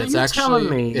 And So it's you're telling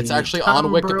actually me it's actually Tom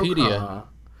on Wikipedia. Brokaw-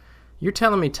 You're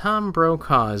telling me Tom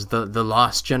Brokaw is the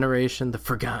lost generation, the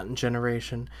forgotten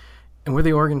generation, and we're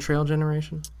the Oregon Trail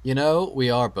generation? We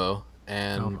are, Bo,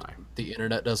 and Oh my. the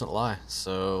internet doesn't lie.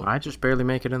 So I just barely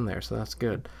make it in there, so that's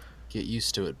good. get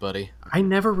used to it, buddy. I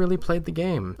never really played the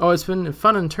game. Oh, it's been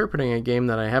fun interpreting a game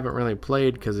that I haven't really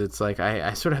played because it's like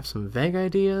I sort of have some vague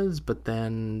ideas, but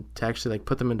then to actually like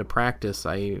put them into practice,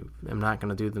 I am not going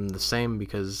to do them the same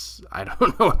because I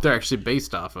don't know what they're actually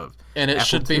based off of. And it Apple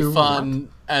should be II, fun,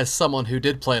 as someone who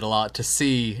did play it a lot, to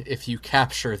see if you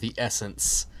capture the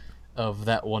essence of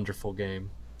that wonderful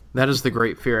game. That is the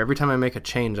great fear. Every time I make a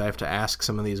change, I have to ask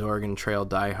some of these Oregon Trail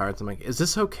diehards. I'm like, is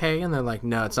this okay? And they're like,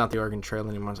 no, it's not the Oregon Trail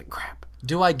anymore. I was like, crap.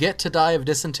 Do I get to die of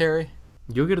dysentery?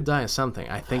 You'll get to die of something.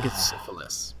 I think it's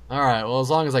syphilis. All right, well, as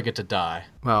long as I get to die.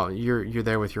 Well, you're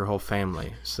there with your whole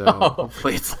family, so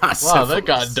hopefully it's not syphilis. Wow, that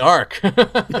got dark.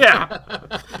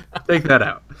 Yeah. Take that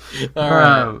out. All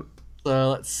right. So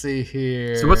let's see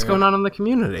here. So what's going on in the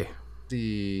community?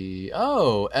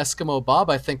 Eskimo Bob,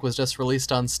 I think, was just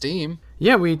released on Steam.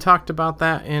 Yeah, we talked about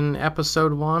that in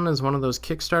episode 1 as one of those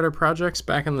Kickstarter projects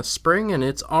back in the spring, and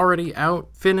it's already out,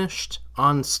 finished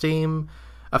on Steam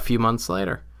a few months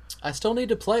later. I still need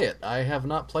to play it. I have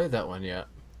not played that one yet.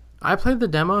 I played the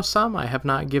demo some. I have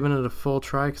not given it a full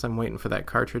try because I'm waiting for that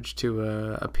cartridge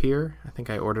to appear. I think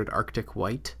I ordered Arctic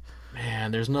White.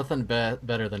 Man, there's nothing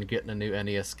better than getting a new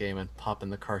NES game and popping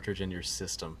the cartridge in your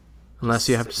system. Unless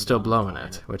you have to Sitting still down blow in playing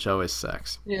it, which always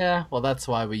sucks. Yeah, well, that's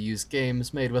why we use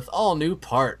games made with all new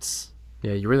parts.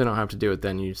 Yeah, you really don't have to do it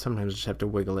then. You sometimes just have to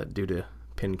wiggle it due to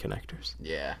pin connectors.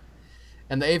 Yeah.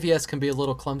 And the AVS can be a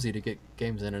little clumsy to get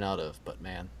games in and out of, but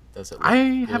man, does it look I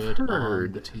have good heard.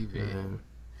 on the TV.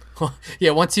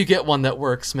 Yeah, once you get one that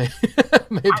works, maybe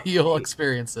you'll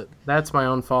experience it. That's my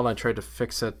own fault. I tried to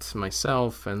fix it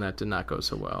myself, and that did not go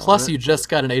so well. Plus, you just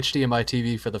got an HDMI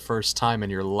TV for the first time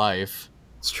in your life.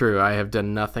 It's true. I have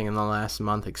done nothing in the last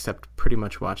month except pretty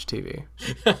much watch TV.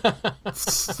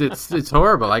 It's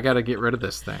horrible. I got to get rid of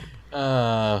this thing.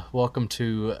 Welcome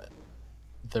to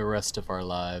the rest of our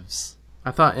lives.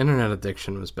 I thought internet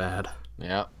addiction was bad.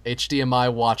 Yeah,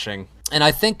 HDMI watching. And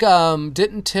I think,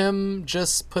 didn't Tim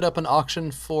just put up an auction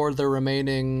for the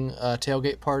remaining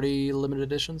Tailgate Party limited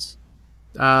editions?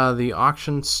 The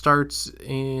auction starts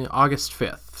in August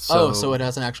 5th. So it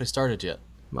hasn't actually started yet.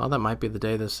 Well, that might be the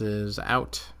day this is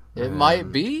out. It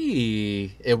might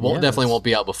be. It Yes. definitely won't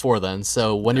be out before then.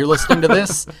 So when you're listening to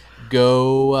this,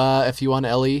 go, if you want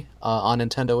Ellie on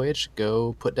Nintendo Age,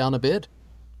 go put down a bid.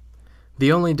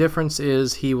 The only difference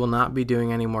is he will not be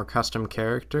doing any more custom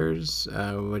characters,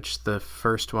 which the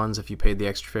first ones, if you paid the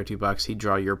extra $50, he'd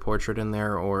draw your portrait in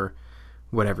there or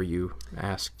whatever you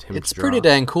asked him It's to draw. pretty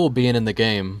dang cool being in the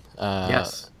game.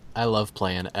 Yes. I love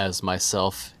playing as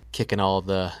myself, kicking all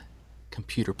the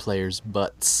computer players'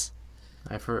 butts.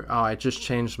 I just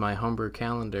changed my homebrew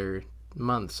calendar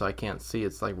month, so I can't see.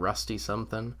 It's like Rusty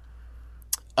something.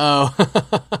 Oh,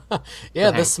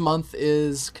 yeah, Dang. this month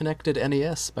is Connected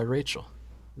NES by Rachel.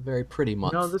 Very pretty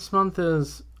month. No, this month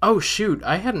is... Oh, shoot.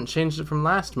 I hadn't changed it from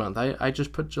last month. I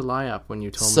just put July up when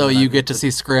you told me. So that you I get to needed-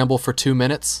 see Scramble for 2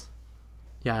 minutes?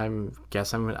 Yeah,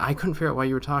 I couldn't figure out why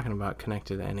you were talking about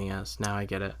Connected NES. Now I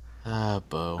get it.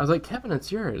 Bo. I was like, Kevin,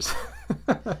 it's yours.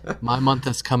 My month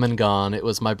has come and gone. It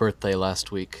was my birthday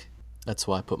last week. That's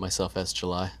why I put myself as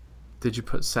July. Did you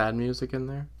put sad music in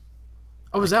there?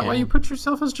 Oh, is that why can. you put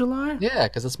yourself as July? Yeah,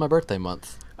 because it's my birthday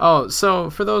month. Oh, so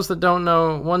for those that don't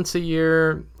know, once a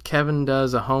year, Kevin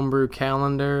does a homebrew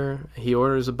calendar. He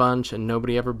orders a bunch, and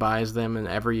nobody ever buys them. And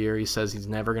every year he says he's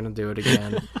never going to do it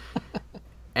again.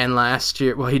 And last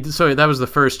year, that was the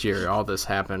first year all this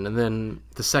happened. And then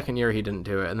the second year he didn't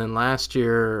do it. And then last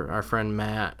year, our friend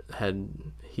Matt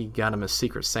he got him a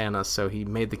Secret Santa, so he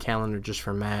made the calendar just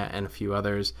for Matt and a few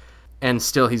others. And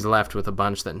still he's left with a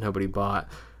bunch that nobody bought.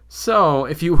 So,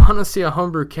 if you want to see a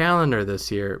homebrew calendar this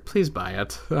year, please buy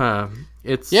it.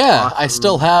 It's Yeah, I awesome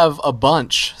still have a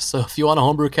bunch. So if you want a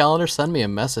homebrew calendar, send me a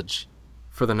message.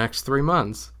 for the next 3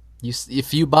 months.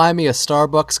 If you buy me a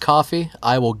Starbucks coffee,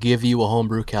 I will give you a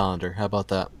homebrew calendar. How about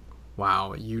that?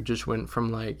 Wow, you just went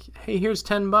from like, hey, here's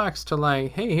 $10 to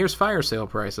like, hey, here's fire sale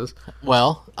prices.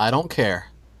 Well, I don't care.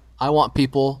 I want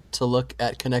people to look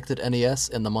at Connected NES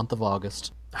in the month of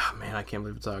August. Oh man, I can't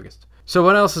believe it's August. So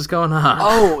what else is going on?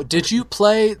 Oh, did you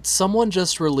play? Someone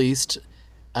just released,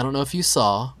 I don't know if you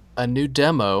saw, a new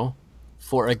demo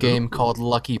for a game called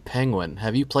Lucky Penguin.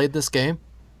 Have you played this game?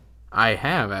 I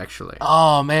have actually.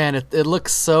 Oh man, it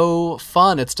looks so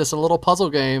fun. It's just a little puzzle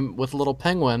game with a little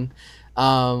penguin.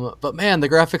 But man, the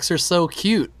graphics are so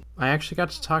cute. I actually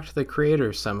got to talk to the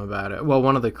creators some about it. Well,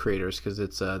 one of the creators, because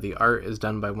it's the art is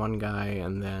done by one guy,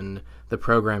 and then the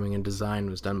programming and design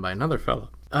was done by another fellow.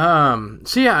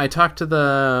 So yeah, I talked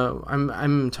to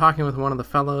I'm talking with one of the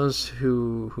fellows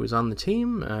who's on the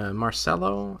team,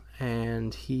 Marcelo,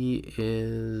 and he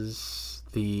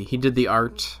did the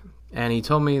art, and he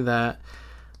told me that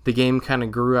the game kind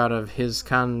of grew out of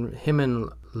him and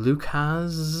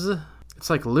Lucas. It's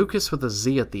like Lucas with a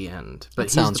Z at the end. But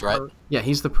That sounds right. Yeah,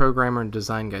 he's the programmer and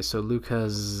design guy, so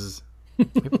Lucas...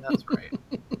 Maybe that's right.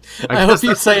 I hope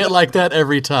you say it like that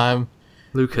every time.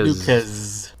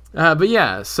 Lucas. But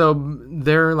yeah, so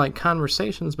their like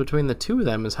conversations between the two of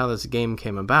them is how this game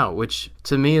came about, which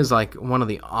to me is like one of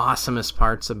the awesomest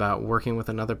parts about working with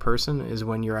another person is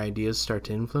when your ideas start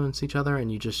to influence each other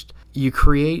and you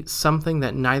create something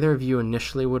that neither of you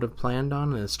initially would have planned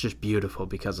on, and it's just beautiful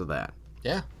because of that.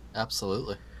 Yeah,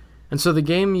 absolutely. And so the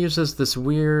game uses this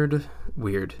weird,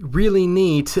 really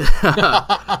neat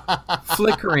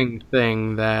flickering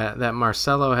thing that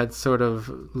Marcelo had sort of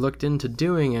looked into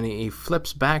doing, and he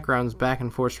flips backgrounds back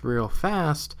and forth real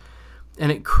fast,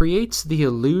 and it creates the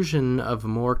illusion of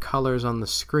more colors on the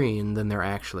screen than there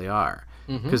actually are.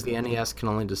 Because the NES can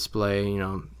only display,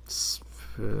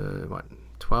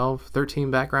 12, 13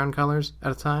 background colors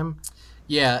at a time?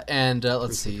 Yeah, and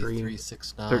let's see, 3,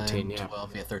 6, 9, 13, yeah.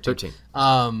 12, yeah, 13.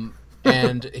 13.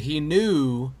 And he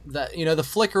knew that, the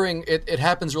flickering, it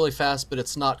happens really fast, but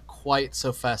it's not quite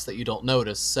so fast that you don't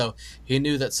notice. So he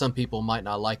knew that some people might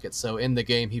not like it. So in the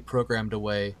game, he programmed a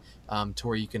way to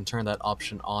where you can turn that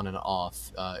option on and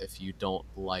off if you don't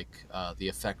like the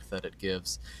effect that it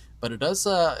gives. But it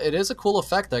is a cool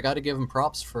effect. I got to give him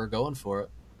props for going for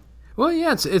it. Well,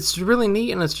 yeah, it's really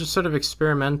neat, and it's just sort of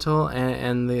experimental,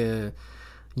 and the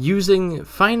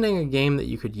finding a game that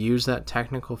you could use that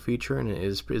technical feature and it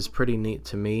is pretty neat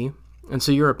to me. And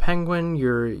so you're a penguin,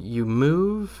 you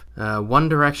move one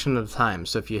direction at a time.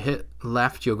 So if you hit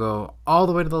left, you'll go all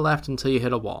the way to the left until you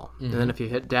hit a wall. And then if you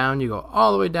hit down, you go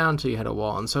all the way down until you hit a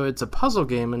wall. And so it's a puzzle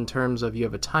game in terms of you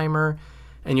have a timer,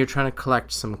 and you're trying to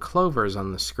collect some clovers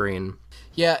on the screen.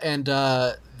 Yeah, and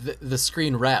the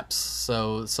screen wraps,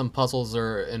 so some puzzles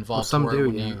are involved. Some where do,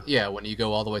 when when you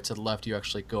go all the way to the left, you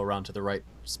actually go around to the right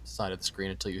side of the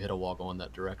screen until you hit a wall going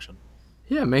that direction.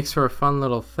 Yeah, it makes for a fun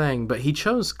little thing. But he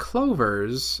chose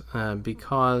clovers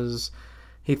because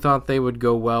he thought they would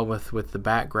go well with the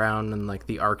background and like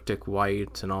the Arctic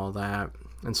white and all that.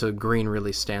 And so green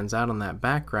really stands out on that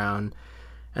background.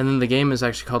 And then the game is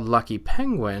actually called Lucky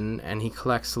Penguin, and he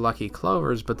collects lucky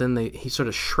clovers, but then he sort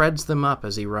of shreds them up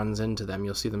as he runs into them.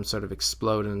 You'll see them sort of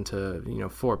explode into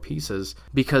 4 pieces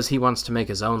because he wants to make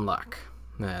his own luck.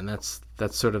 And that's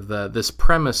sort of this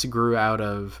premise grew out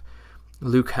of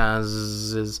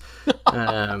Lucas's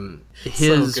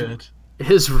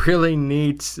his really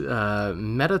neat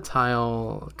meta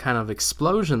tile kind of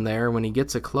explosion there when he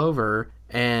gets a clover,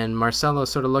 and Marcelo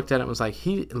sort of looked at it and was like,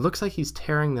 it looks like he's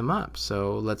tearing them up,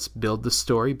 so let's build the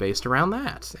story based around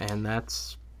that. And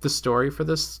that's the story for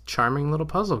this charming little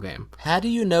puzzle game. How do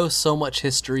you know so much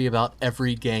history about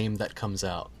every game that comes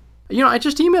out? I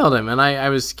just emailed him, and I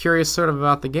was curious sort of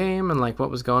about the game and like what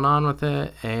was going on with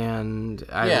it, and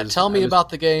tell me about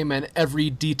the game and every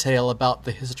detail about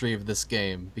the history of this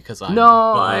game, because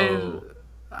I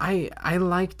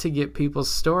like to get people's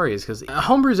stories, because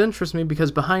homebrews interest me, because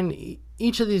behind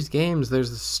each of these games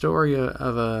there's the story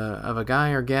of a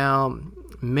guy or gal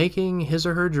making his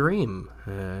or her dream,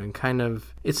 and kind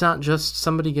of, it's not just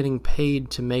somebody getting paid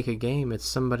to make a game, it's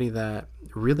somebody that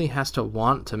really has to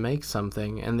want to make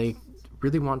something, and they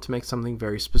really want to make something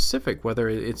very specific, whether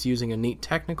it's using a neat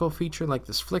technical feature like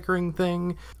this flickering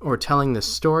thing, or telling this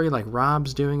story like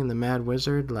Rob's doing in The Mad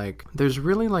Wizard. Like, there's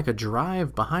really like a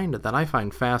drive behind it that I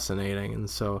find fascinating, and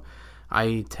so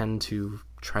I tend to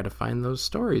try to find those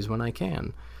stories when I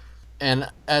can. And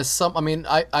I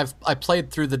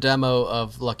played through the demo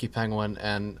of Lucky Penguin,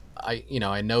 and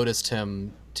I noticed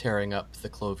him tearing up the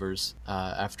clovers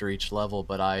after each level,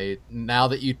 but now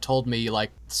that you told me like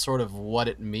sort of what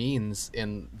it means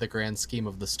in the grand scheme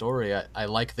of the story, I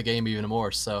like the game even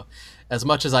more. So as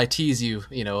much as I tease you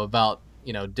about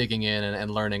digging in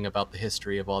and learning about the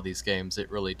history of all these games,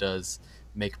 it really does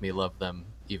make me love them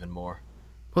even more.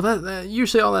 Well, that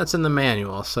usually all that's in the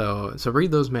manual, so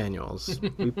read those manuals.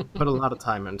 We put a lot of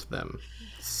time into them,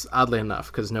 oddly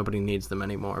enough, because nobody needs them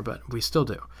anymore, but we still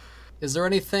do. Is there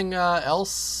anything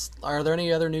else? Are there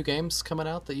any other new games coming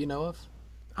out that you know of?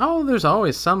 Oh, there's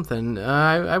always something.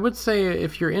 I would say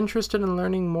if you're interested in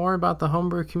learning more about the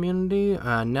homebrew community,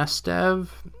 NestDev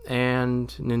and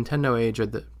Nintendo Age are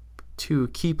the 2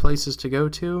 key places to go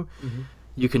to. Mm-hmm.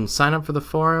 You can sign up for the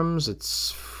forums.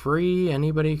 It's free.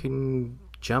 Anybody can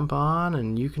jump on,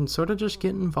 and you can sort of just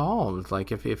get involved.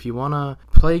 Like if you want to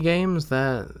play games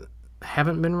that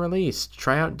haven't been released,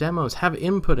 try out demos, have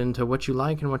input into what you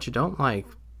like and what you don't like,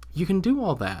 you can do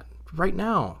all that right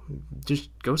now. Just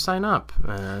go sign up,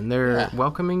 and they're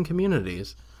welcoming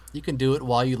communities. You can do it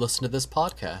while you listen to this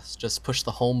podcast. Just push the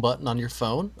home button on your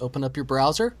phone, open up your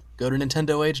browser, go to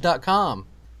nintendoage.com,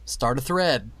 start a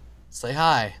thread, say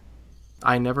hi.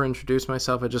 I never introduced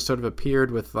myself. I just sort of appeared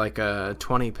with like a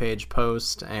 20-page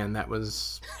post, and that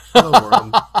was the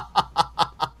world.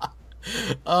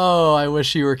 Oh, I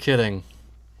wish you were kidding.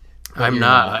 I'm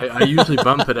not. I usually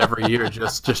bump it every year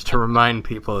just to remind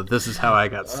people that this is how I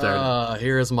got started.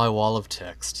 Here is my wall of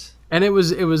text. And it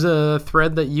was a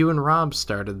thread that you and Rob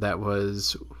started that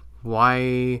was,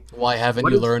 why haven't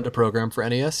you learned to program for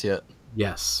NES yet?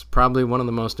 Yes, probably one of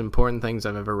the most important things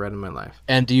I've ever read in my life.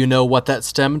 And do you know what that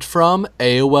stemmed from?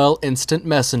 AOL Instant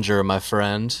Messenger, my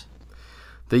friend.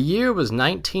 The year was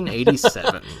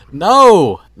 1987.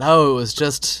 No,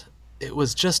 it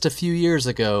was just a few years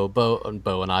ago. Bo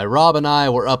and I, Rob and I,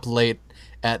 were up late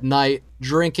at night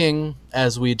drinking,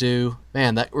 as we do.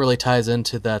 Man, that really ties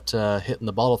into that hitting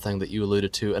the bottle thing that you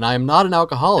alluded to. And I am not an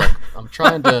alcoholic. I'm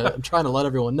trying to let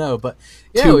everyone know. But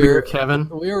yeah, Kevin.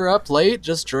 We were up late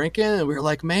just drinking, and we were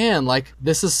like, man, like,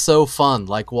 this is so fun.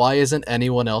 Like, why isn't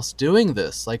anyone else doing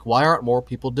this? Like, why aren't more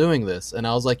people doing this? And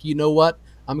I was like, you know what?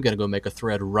 I'm gonna go make a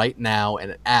thread right now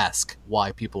and ask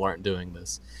why people aren't doing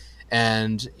this.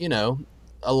 And,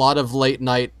 a lot of late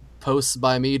night posts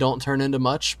by me don't turn into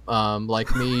much,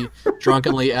 like me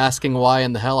drunkenly asking why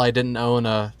in the hell I didn't own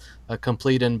a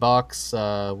complete in-box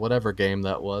whatever game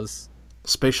that was.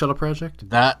 Space Shuttle Project?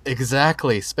 That,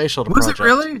 exactly, Space Shuttle was Project.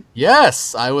 Was it really?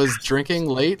 Yes, I was drinking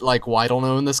late, like, why don't I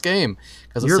own this game?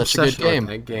 Because it's such a good game.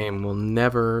 That game will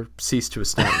never cease to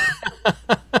astound me.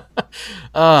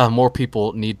 More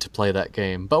people need to play that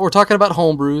game. But we're talking about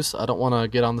homebrews. I don't want to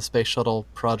get on the space shuttle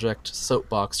project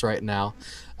soapbox right now.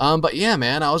 But yeah,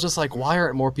 man, I was just like, why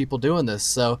aren't more people doing this?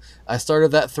 So I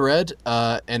started that thread,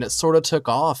 and it sort of took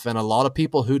off. And a lot of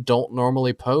people who don't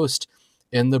normally post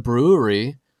in the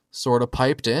brewery sort of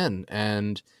piped in.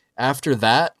 And after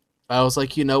that, I was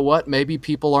like, you know what? Maybe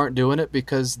people aren't doing it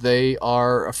because they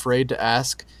are afraid to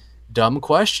ask dumb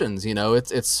questions.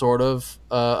 It's sort of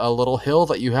a little hill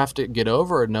that you have to get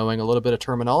over, knowing a little bit of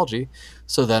terminology.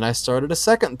 So then I started a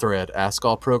second thread, ask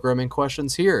all programming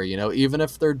questions here. Even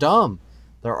if they're dumb,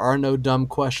 there are no dumb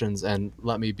questions. And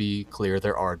let me be clear,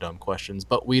 there are dumb questions,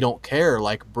 but we don't care.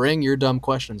 Like, bring your dumb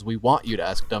questions. We want you to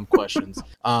ask dumb questions,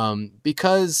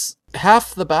 because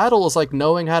half the battle is like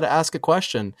knowing how to ask a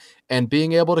question and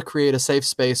being able to create a safe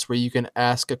space where you can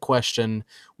ask a question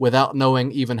without knowing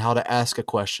even how to ask a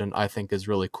question, I think is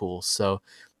really cool. So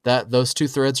those two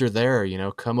threads are there.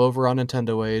 Come over on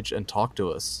Nintendo Age and talk to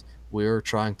us. We're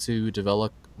trying to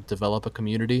develop a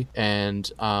community,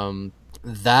 and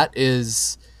that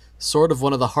is sort of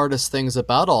one of the hardest things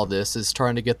about all this, is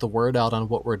trying to get the word out on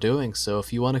what we're doing. So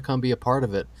if you want to come be a part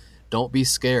of it, don't be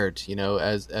scared.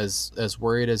 As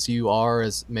worried as you are,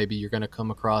 as maybe you're going to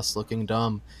come across looking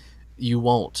dumb, you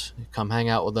won't. Come hang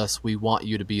out with us. We want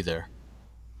you to be there.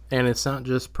 And it's not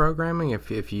just programming.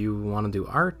 If you want to do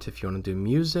art, if you want to do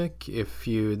music,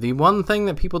 the one thing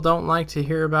that people don't like to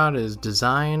hear about is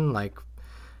design. Like,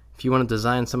 if you want to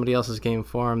design somebody else's game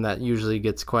for them, that usually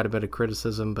gets quite a bit of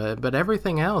criticism. But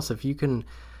everything else, if you can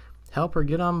help or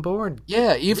get on board.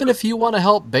 Yeah, even if you want to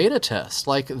help beta test,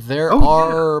 like there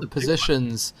are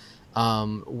positions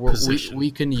where we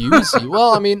can use you.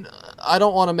 Well, I mean, I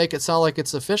don't want to make it sound like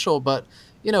it's official, but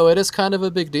it is kind of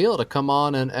a big deal to come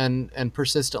on and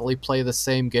persistently play the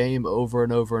same game over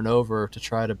and over and over to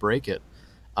try to break it.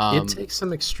 It takes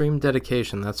some extreme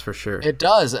dedication, that's for sure. It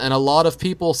does, and a lot of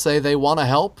people say they want to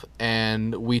help,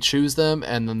 and we choose them,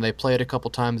 and then they play it a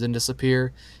couple times and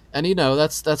disappear. And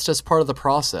that's just part of the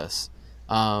process.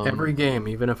 Every game,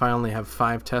 even if I only have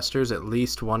 5 testers, at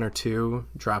least 1 or 2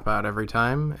 drop out every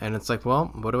time, and it's like, well,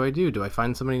 what do I do? Do I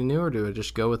find somebody new, or do I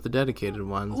just go with the dedicated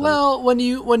ones? Well, when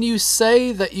you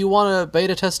say that you want to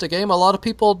beta test a game, a lot of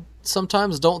people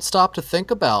sometimes don't stop to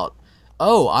think about,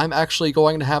 oh, I'm actually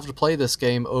going to have to play this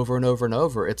game over and over and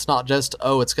over. It's not just,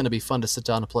 oh, it's going to be fun to sit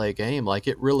down and play a game. Like,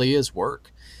 it really is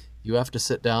work. You have to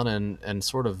sit down and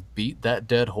sort of beat that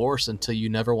dead horse until you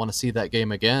never want to see that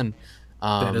game again.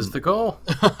 That is the goal.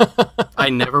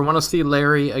 I never want to see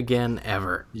Larry again,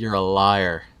 ever. You're a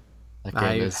liar.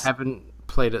 Haven't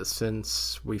played it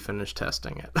since we finished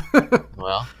testing it.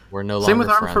 Well, we're no longer Same with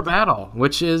friends. Arm for Battle,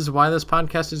 which is why this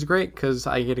podcast is great, because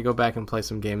I get to go back and play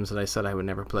some games that I said I would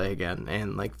never play again,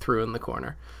 and threw in the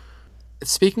corner.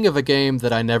 Speaking of a game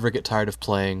that I never get tired of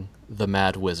playing, The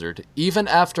Mad Wizard. Even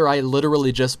after I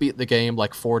literally just beat the game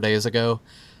 4 days ago,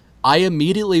 I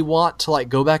immediately want to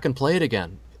go back and play it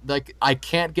again. I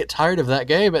can't get tired of that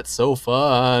game. It's so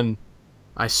fun.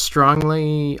 I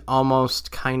strongly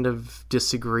almost kind of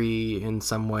disagree in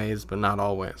some ways, but not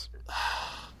always.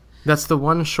 That's the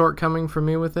one shortcoming for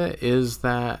me with it, is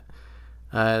that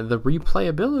the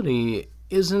replayability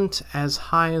isn't as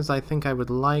high as I think I would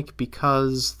like,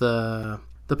 because the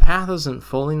path isn't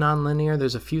fully non-linear.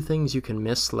 There's a few things you can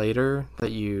miss later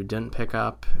that you didn't pick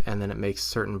up, and then it makes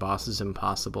certain bosses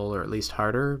impossible, or at least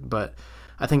harder. But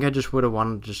I think I just would have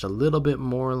wanted just a little bit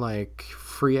more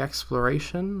free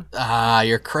exploration.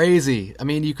 You're crazy. I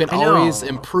mean, you can always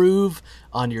improve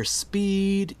on your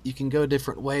speed. You can go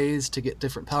different ways to get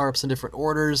different power-ups in different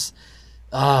orders.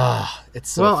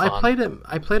 It's so fun.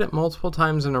 I played it multiple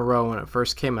times in a row when it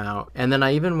first came out, and then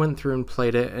I even went through and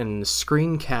played it and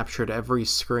screen captured every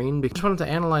screen, because I just wanted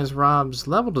to analyze Rob's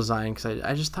level design, because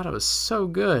I just thought it was so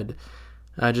good.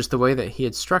 Just the way that he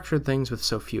had structured things with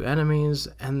so few enemies.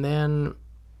 And then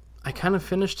I kind of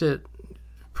finished it.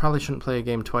 Probably shouldn't play a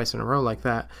game twice in a row like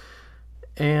that.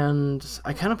 And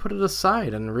I kind of put it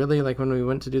aside, and really, when we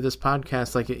went to do this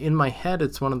podcast, in my head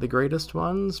it's one of the greatest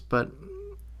ones, but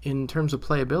in terms of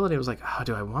playability, I was like, oh,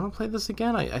 do I want to play this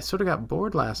again? I sort of got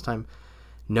bored last time.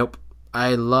 Nope.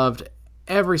 I loved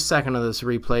every second of this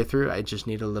replay through. I just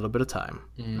need a little bit of time.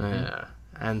 Mm-hmm.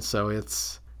 And so it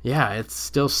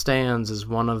still stands as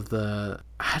one of the,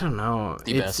 I don't know.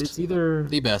 It's either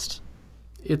the best.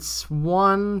 It's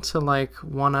 1 to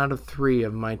 1 out of 3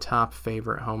 of my top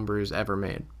favorite homebrews ever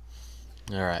made.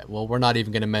 All right. Well, we're not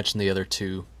even going to mention the other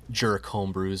 2 jerk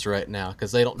homebrews right now,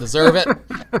 because they don't deserve it.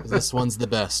 This one's the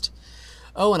best.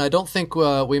 Oh, and I don't think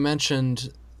we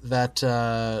mentioned that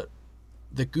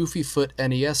the Goofy Foot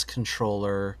NES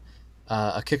controller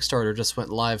a Kickstarter just went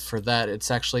live for that. It's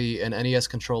actually an NES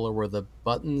controller where the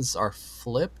buttons are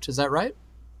flipped. Is that right?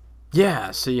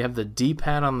 Yeah, so you have the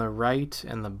D-pad on the right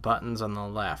and the buttons on the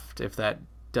left. If that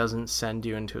doesn't send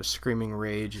you into a screaming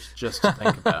rage, just to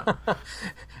think about.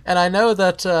 And I know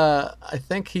that I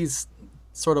think he's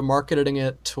sort of marketing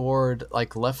it toward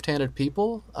like left-handed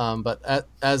people. But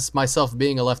as myself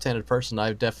being a left-handed person,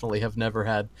 I definitely have never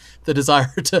had the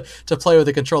desire to play with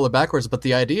a controller backwards. But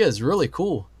the idea is really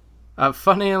cool.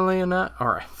 Oddly enough,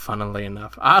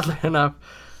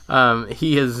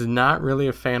 he is not really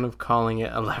a fan of calling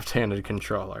it a left-handed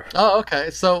controller. Oh, okay.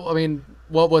 So, I mean,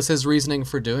 what was his reasoning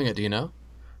for doing it? Do you know?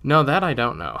 No, that I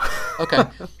don't know. Okay.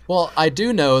 Well, I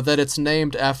do know that it's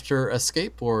named after a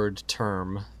skateboard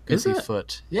term, Is goofy it?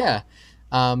 foot. Yeah.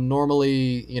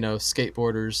 Normally,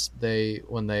 skateboarders,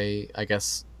 I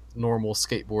guess, normal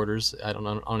skateboarders, I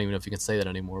don't even know if you can say that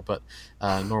anymore, but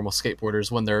normal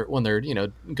skateboarders, when they're,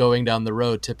 going down the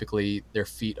road, typically their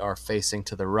feet are facing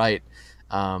to the right.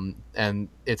 And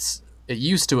it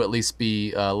used to at least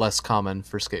be less common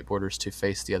for skateboarders to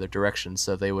face the other direction,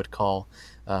 so they would call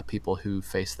people who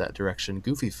face that direction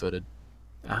goofy-footed.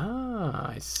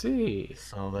 Ah, I see.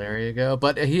 So there you go.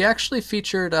 But he actually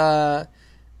featured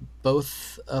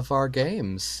both of our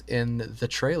games in the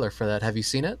trailer for that. Have you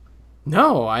seen it?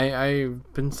 No,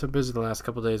 I've been so busy the last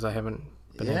couple of days I haven't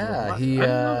been able to Yeah, watch. I didn't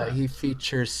know that. he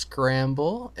features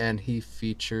Scramble and he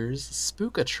features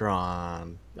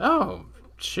Spookatron. Oh,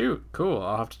 shoot, cool.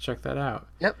 I'll have to check that out.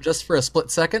 Yep, just for a split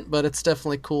second, but it's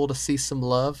definitely cool to see some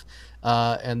love.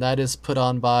 And that is put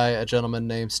on by a gentleman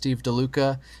named Steve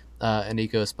DeLuca, and he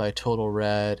goes by Total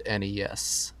Red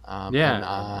NES.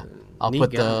 Yeah, and, I'll neat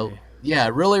put guy. yeah,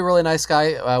 really, really nice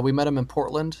guy. We met him in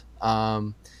Portland,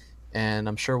 and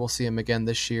I'm sure we'll see him again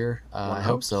this year. I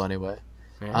hope so, anyway.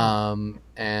 Yeah.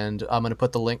 And I'm going to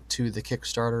put the link to the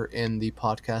Kickstarter in the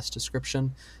podcast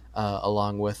description,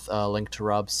 along with a link to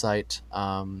Rob's site.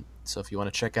 So if you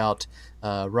want to check out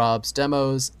Rob's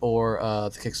demos or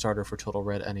the Kickstarter for Total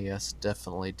Red NES,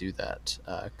 definitely do that,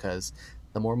 because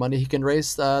the more money he can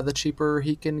raise, the cheaper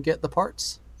he can get the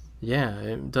parts. Yeah,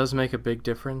 it does make a big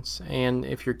difference. And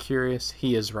if you're curious,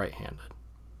 he is right-handed.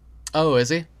 Oh, is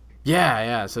he?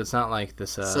 Yeah, so it's not like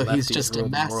this So he's lefties just a rule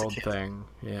the world masochist. thing.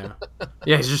 Yeah.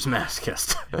 Yeah, he's just a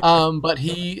masochist. But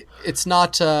it's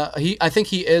not. I think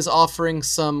he is offering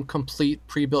some complete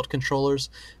pre-built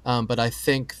controllers. But I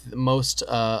think most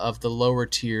of the lower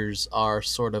tiers are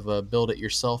sort of a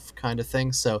build-it-yourself kind of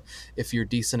thing. So if you're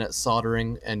decent at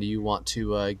soldering and you want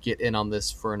to get in on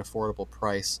this for an affordable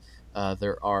price,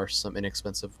 there are some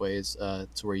inexpensive ways to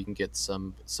where you can get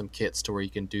some kits to where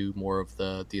you can do more of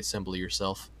the assembly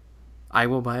yourself. I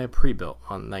will buy a pre-built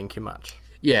one, thank you much.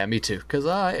 Yeah, me too. Because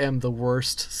I am the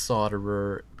worst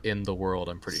solderer in the world,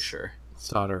 I'm pretty sure.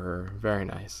 Solderer, very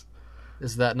nice.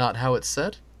 Is that not how it's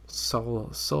said?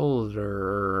 Solder.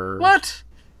 What?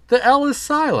 The L is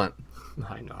silent.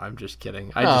 I know, I'm just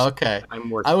kidding. Okay. I'm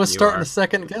worse I was than you starting are. to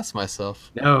second guess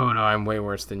myself. No, I'm way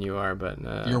worse than you are, but...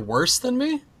 You're worse than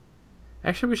me?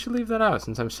 Actually, we should leave that out,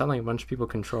 since I'm selling a bunch of people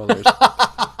controllers.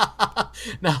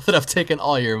 Now that I've taken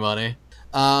all your money.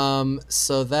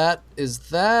 So that is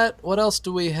that. What else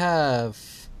do we have?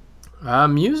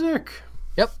 Music.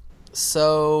 Yep.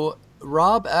 So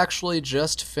Rob actually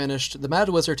just finished the Mad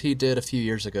Wizard he did a few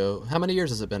years ago. How many years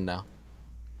has it been now?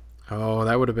 Oh,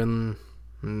 that would have been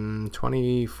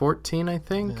 2014, I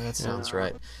think. That sounds Yeah.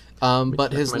 right.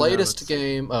 But check his my latest notes.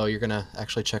 game... Oh, you're going to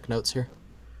actually check notes here?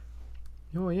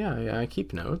 Oh, yeah, I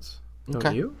keep notes. Don't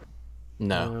Okay. you?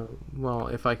 No. Well,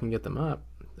 if I can get them up.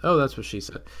 Oh, that's what she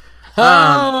said.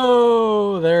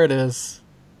 Oh, there it is.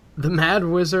 The Mad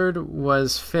Wizard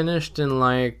was finished in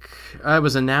it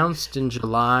was announced in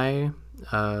July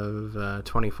of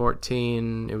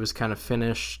 2014. It was kind of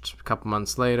finished a couple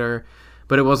months later,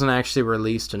 but it wasn't actually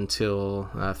released until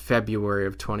February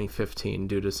of 2015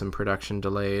 due to some production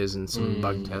delays and some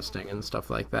bug testing and stuff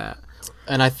like that.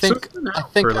 And I think it's been I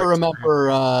out think for, I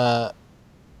remember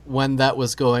when that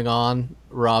was going on,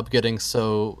 Rob getting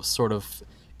so sort of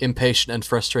impatient and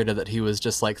frustrated that he was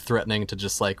just like threatening to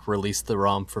just like release the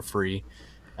ROM for free.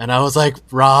 And I was like,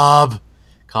 Rob,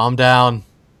 calm down.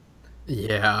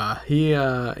 Yeah, he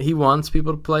wants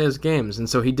people to play his games, and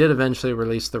so he did eventually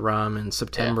release the ROM in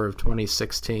September of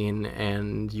 2016,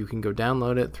 and you can go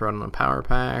download it, throw it on a power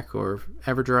pack or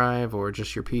EverDrive or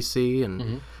just your PC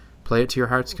and play it to your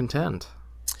heart's content.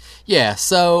 Yeah,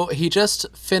 so he just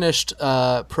finished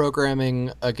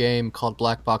programming a game called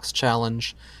Black Box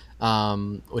Challenge,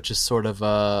 which is sort of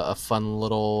a fun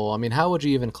little... I mean, how would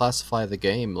you even classify the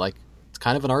game? Like, it's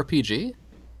kind of an RPG?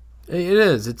 It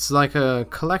is. It's like a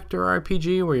collector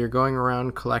RPG where you're going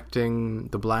around collecting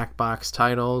the black box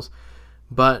titles.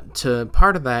 But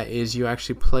part of that is you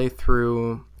actually play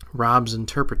through Rob's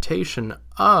interpretation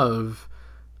of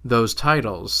those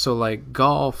titles. So like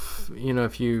golf,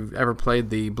 if you've ever played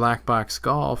the black box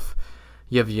golf,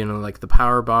 you have, like the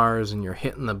power bars and you're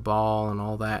hitting the ball and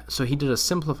all that. So he did a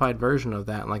simplified version of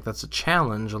that, and like that's a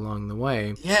challenge along the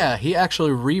way. Yeah, he actually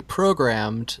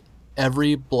reprogrammed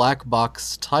every black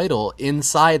box title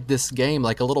inside this game,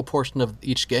 like a little portion of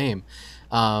each game.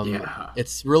 Yeah.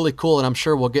 It's really cool, and I'm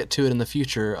sure we'll get to it in the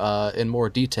future in more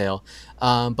detail.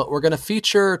 But we're going to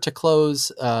feature, to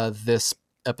close this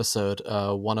episode,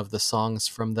 one of the songs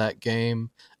from that game.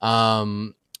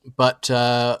 But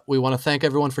we want to thank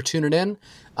everyone for tuning in.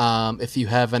 If you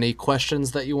have any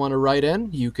questions that you want to write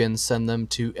in, you can send them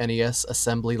to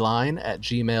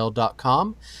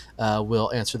nesassemblyline@gmail.com.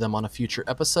 We'll answer them on a future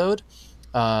episode.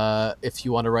 If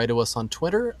you want to write to us on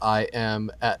Twitter, I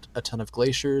am at A Ton of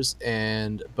Glaciers,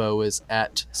 and Bo is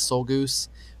at Soulgoose.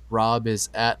 Rob is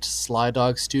at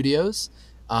Slydog Studios.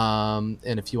 And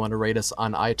if you want to rate us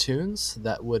on iTunes,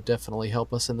 that would definitely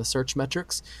help us in the search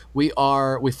metrics. We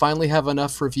finally have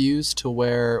enough reviews to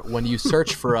where when you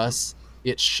search for us,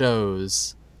 it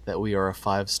shows that we are a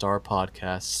 5-star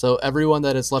podcast. So everyone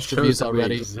that has left reviews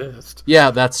already, exist. Yeah,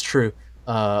 that's true.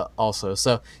 Also,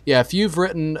 so yeah, if you've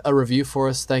written a review for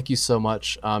us, thank you so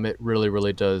much. It really,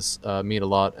 really does mean a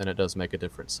lot, and it does make a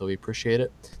difference. So we appreciate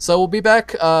it. So we'll be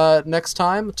back next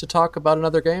time to talk about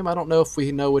another game. I don't know if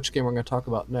we know which game we're going to talk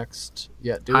about next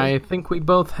yet, do we? I think we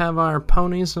both have our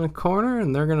ponies in a corner,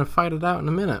 and they're going to fight it out in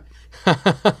a minute.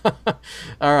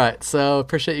 All right, so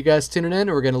appreciate you guys tuning in.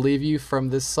 We're going to leave you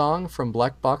from this song from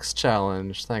Black Box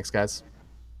Challenge. Thanks, guys.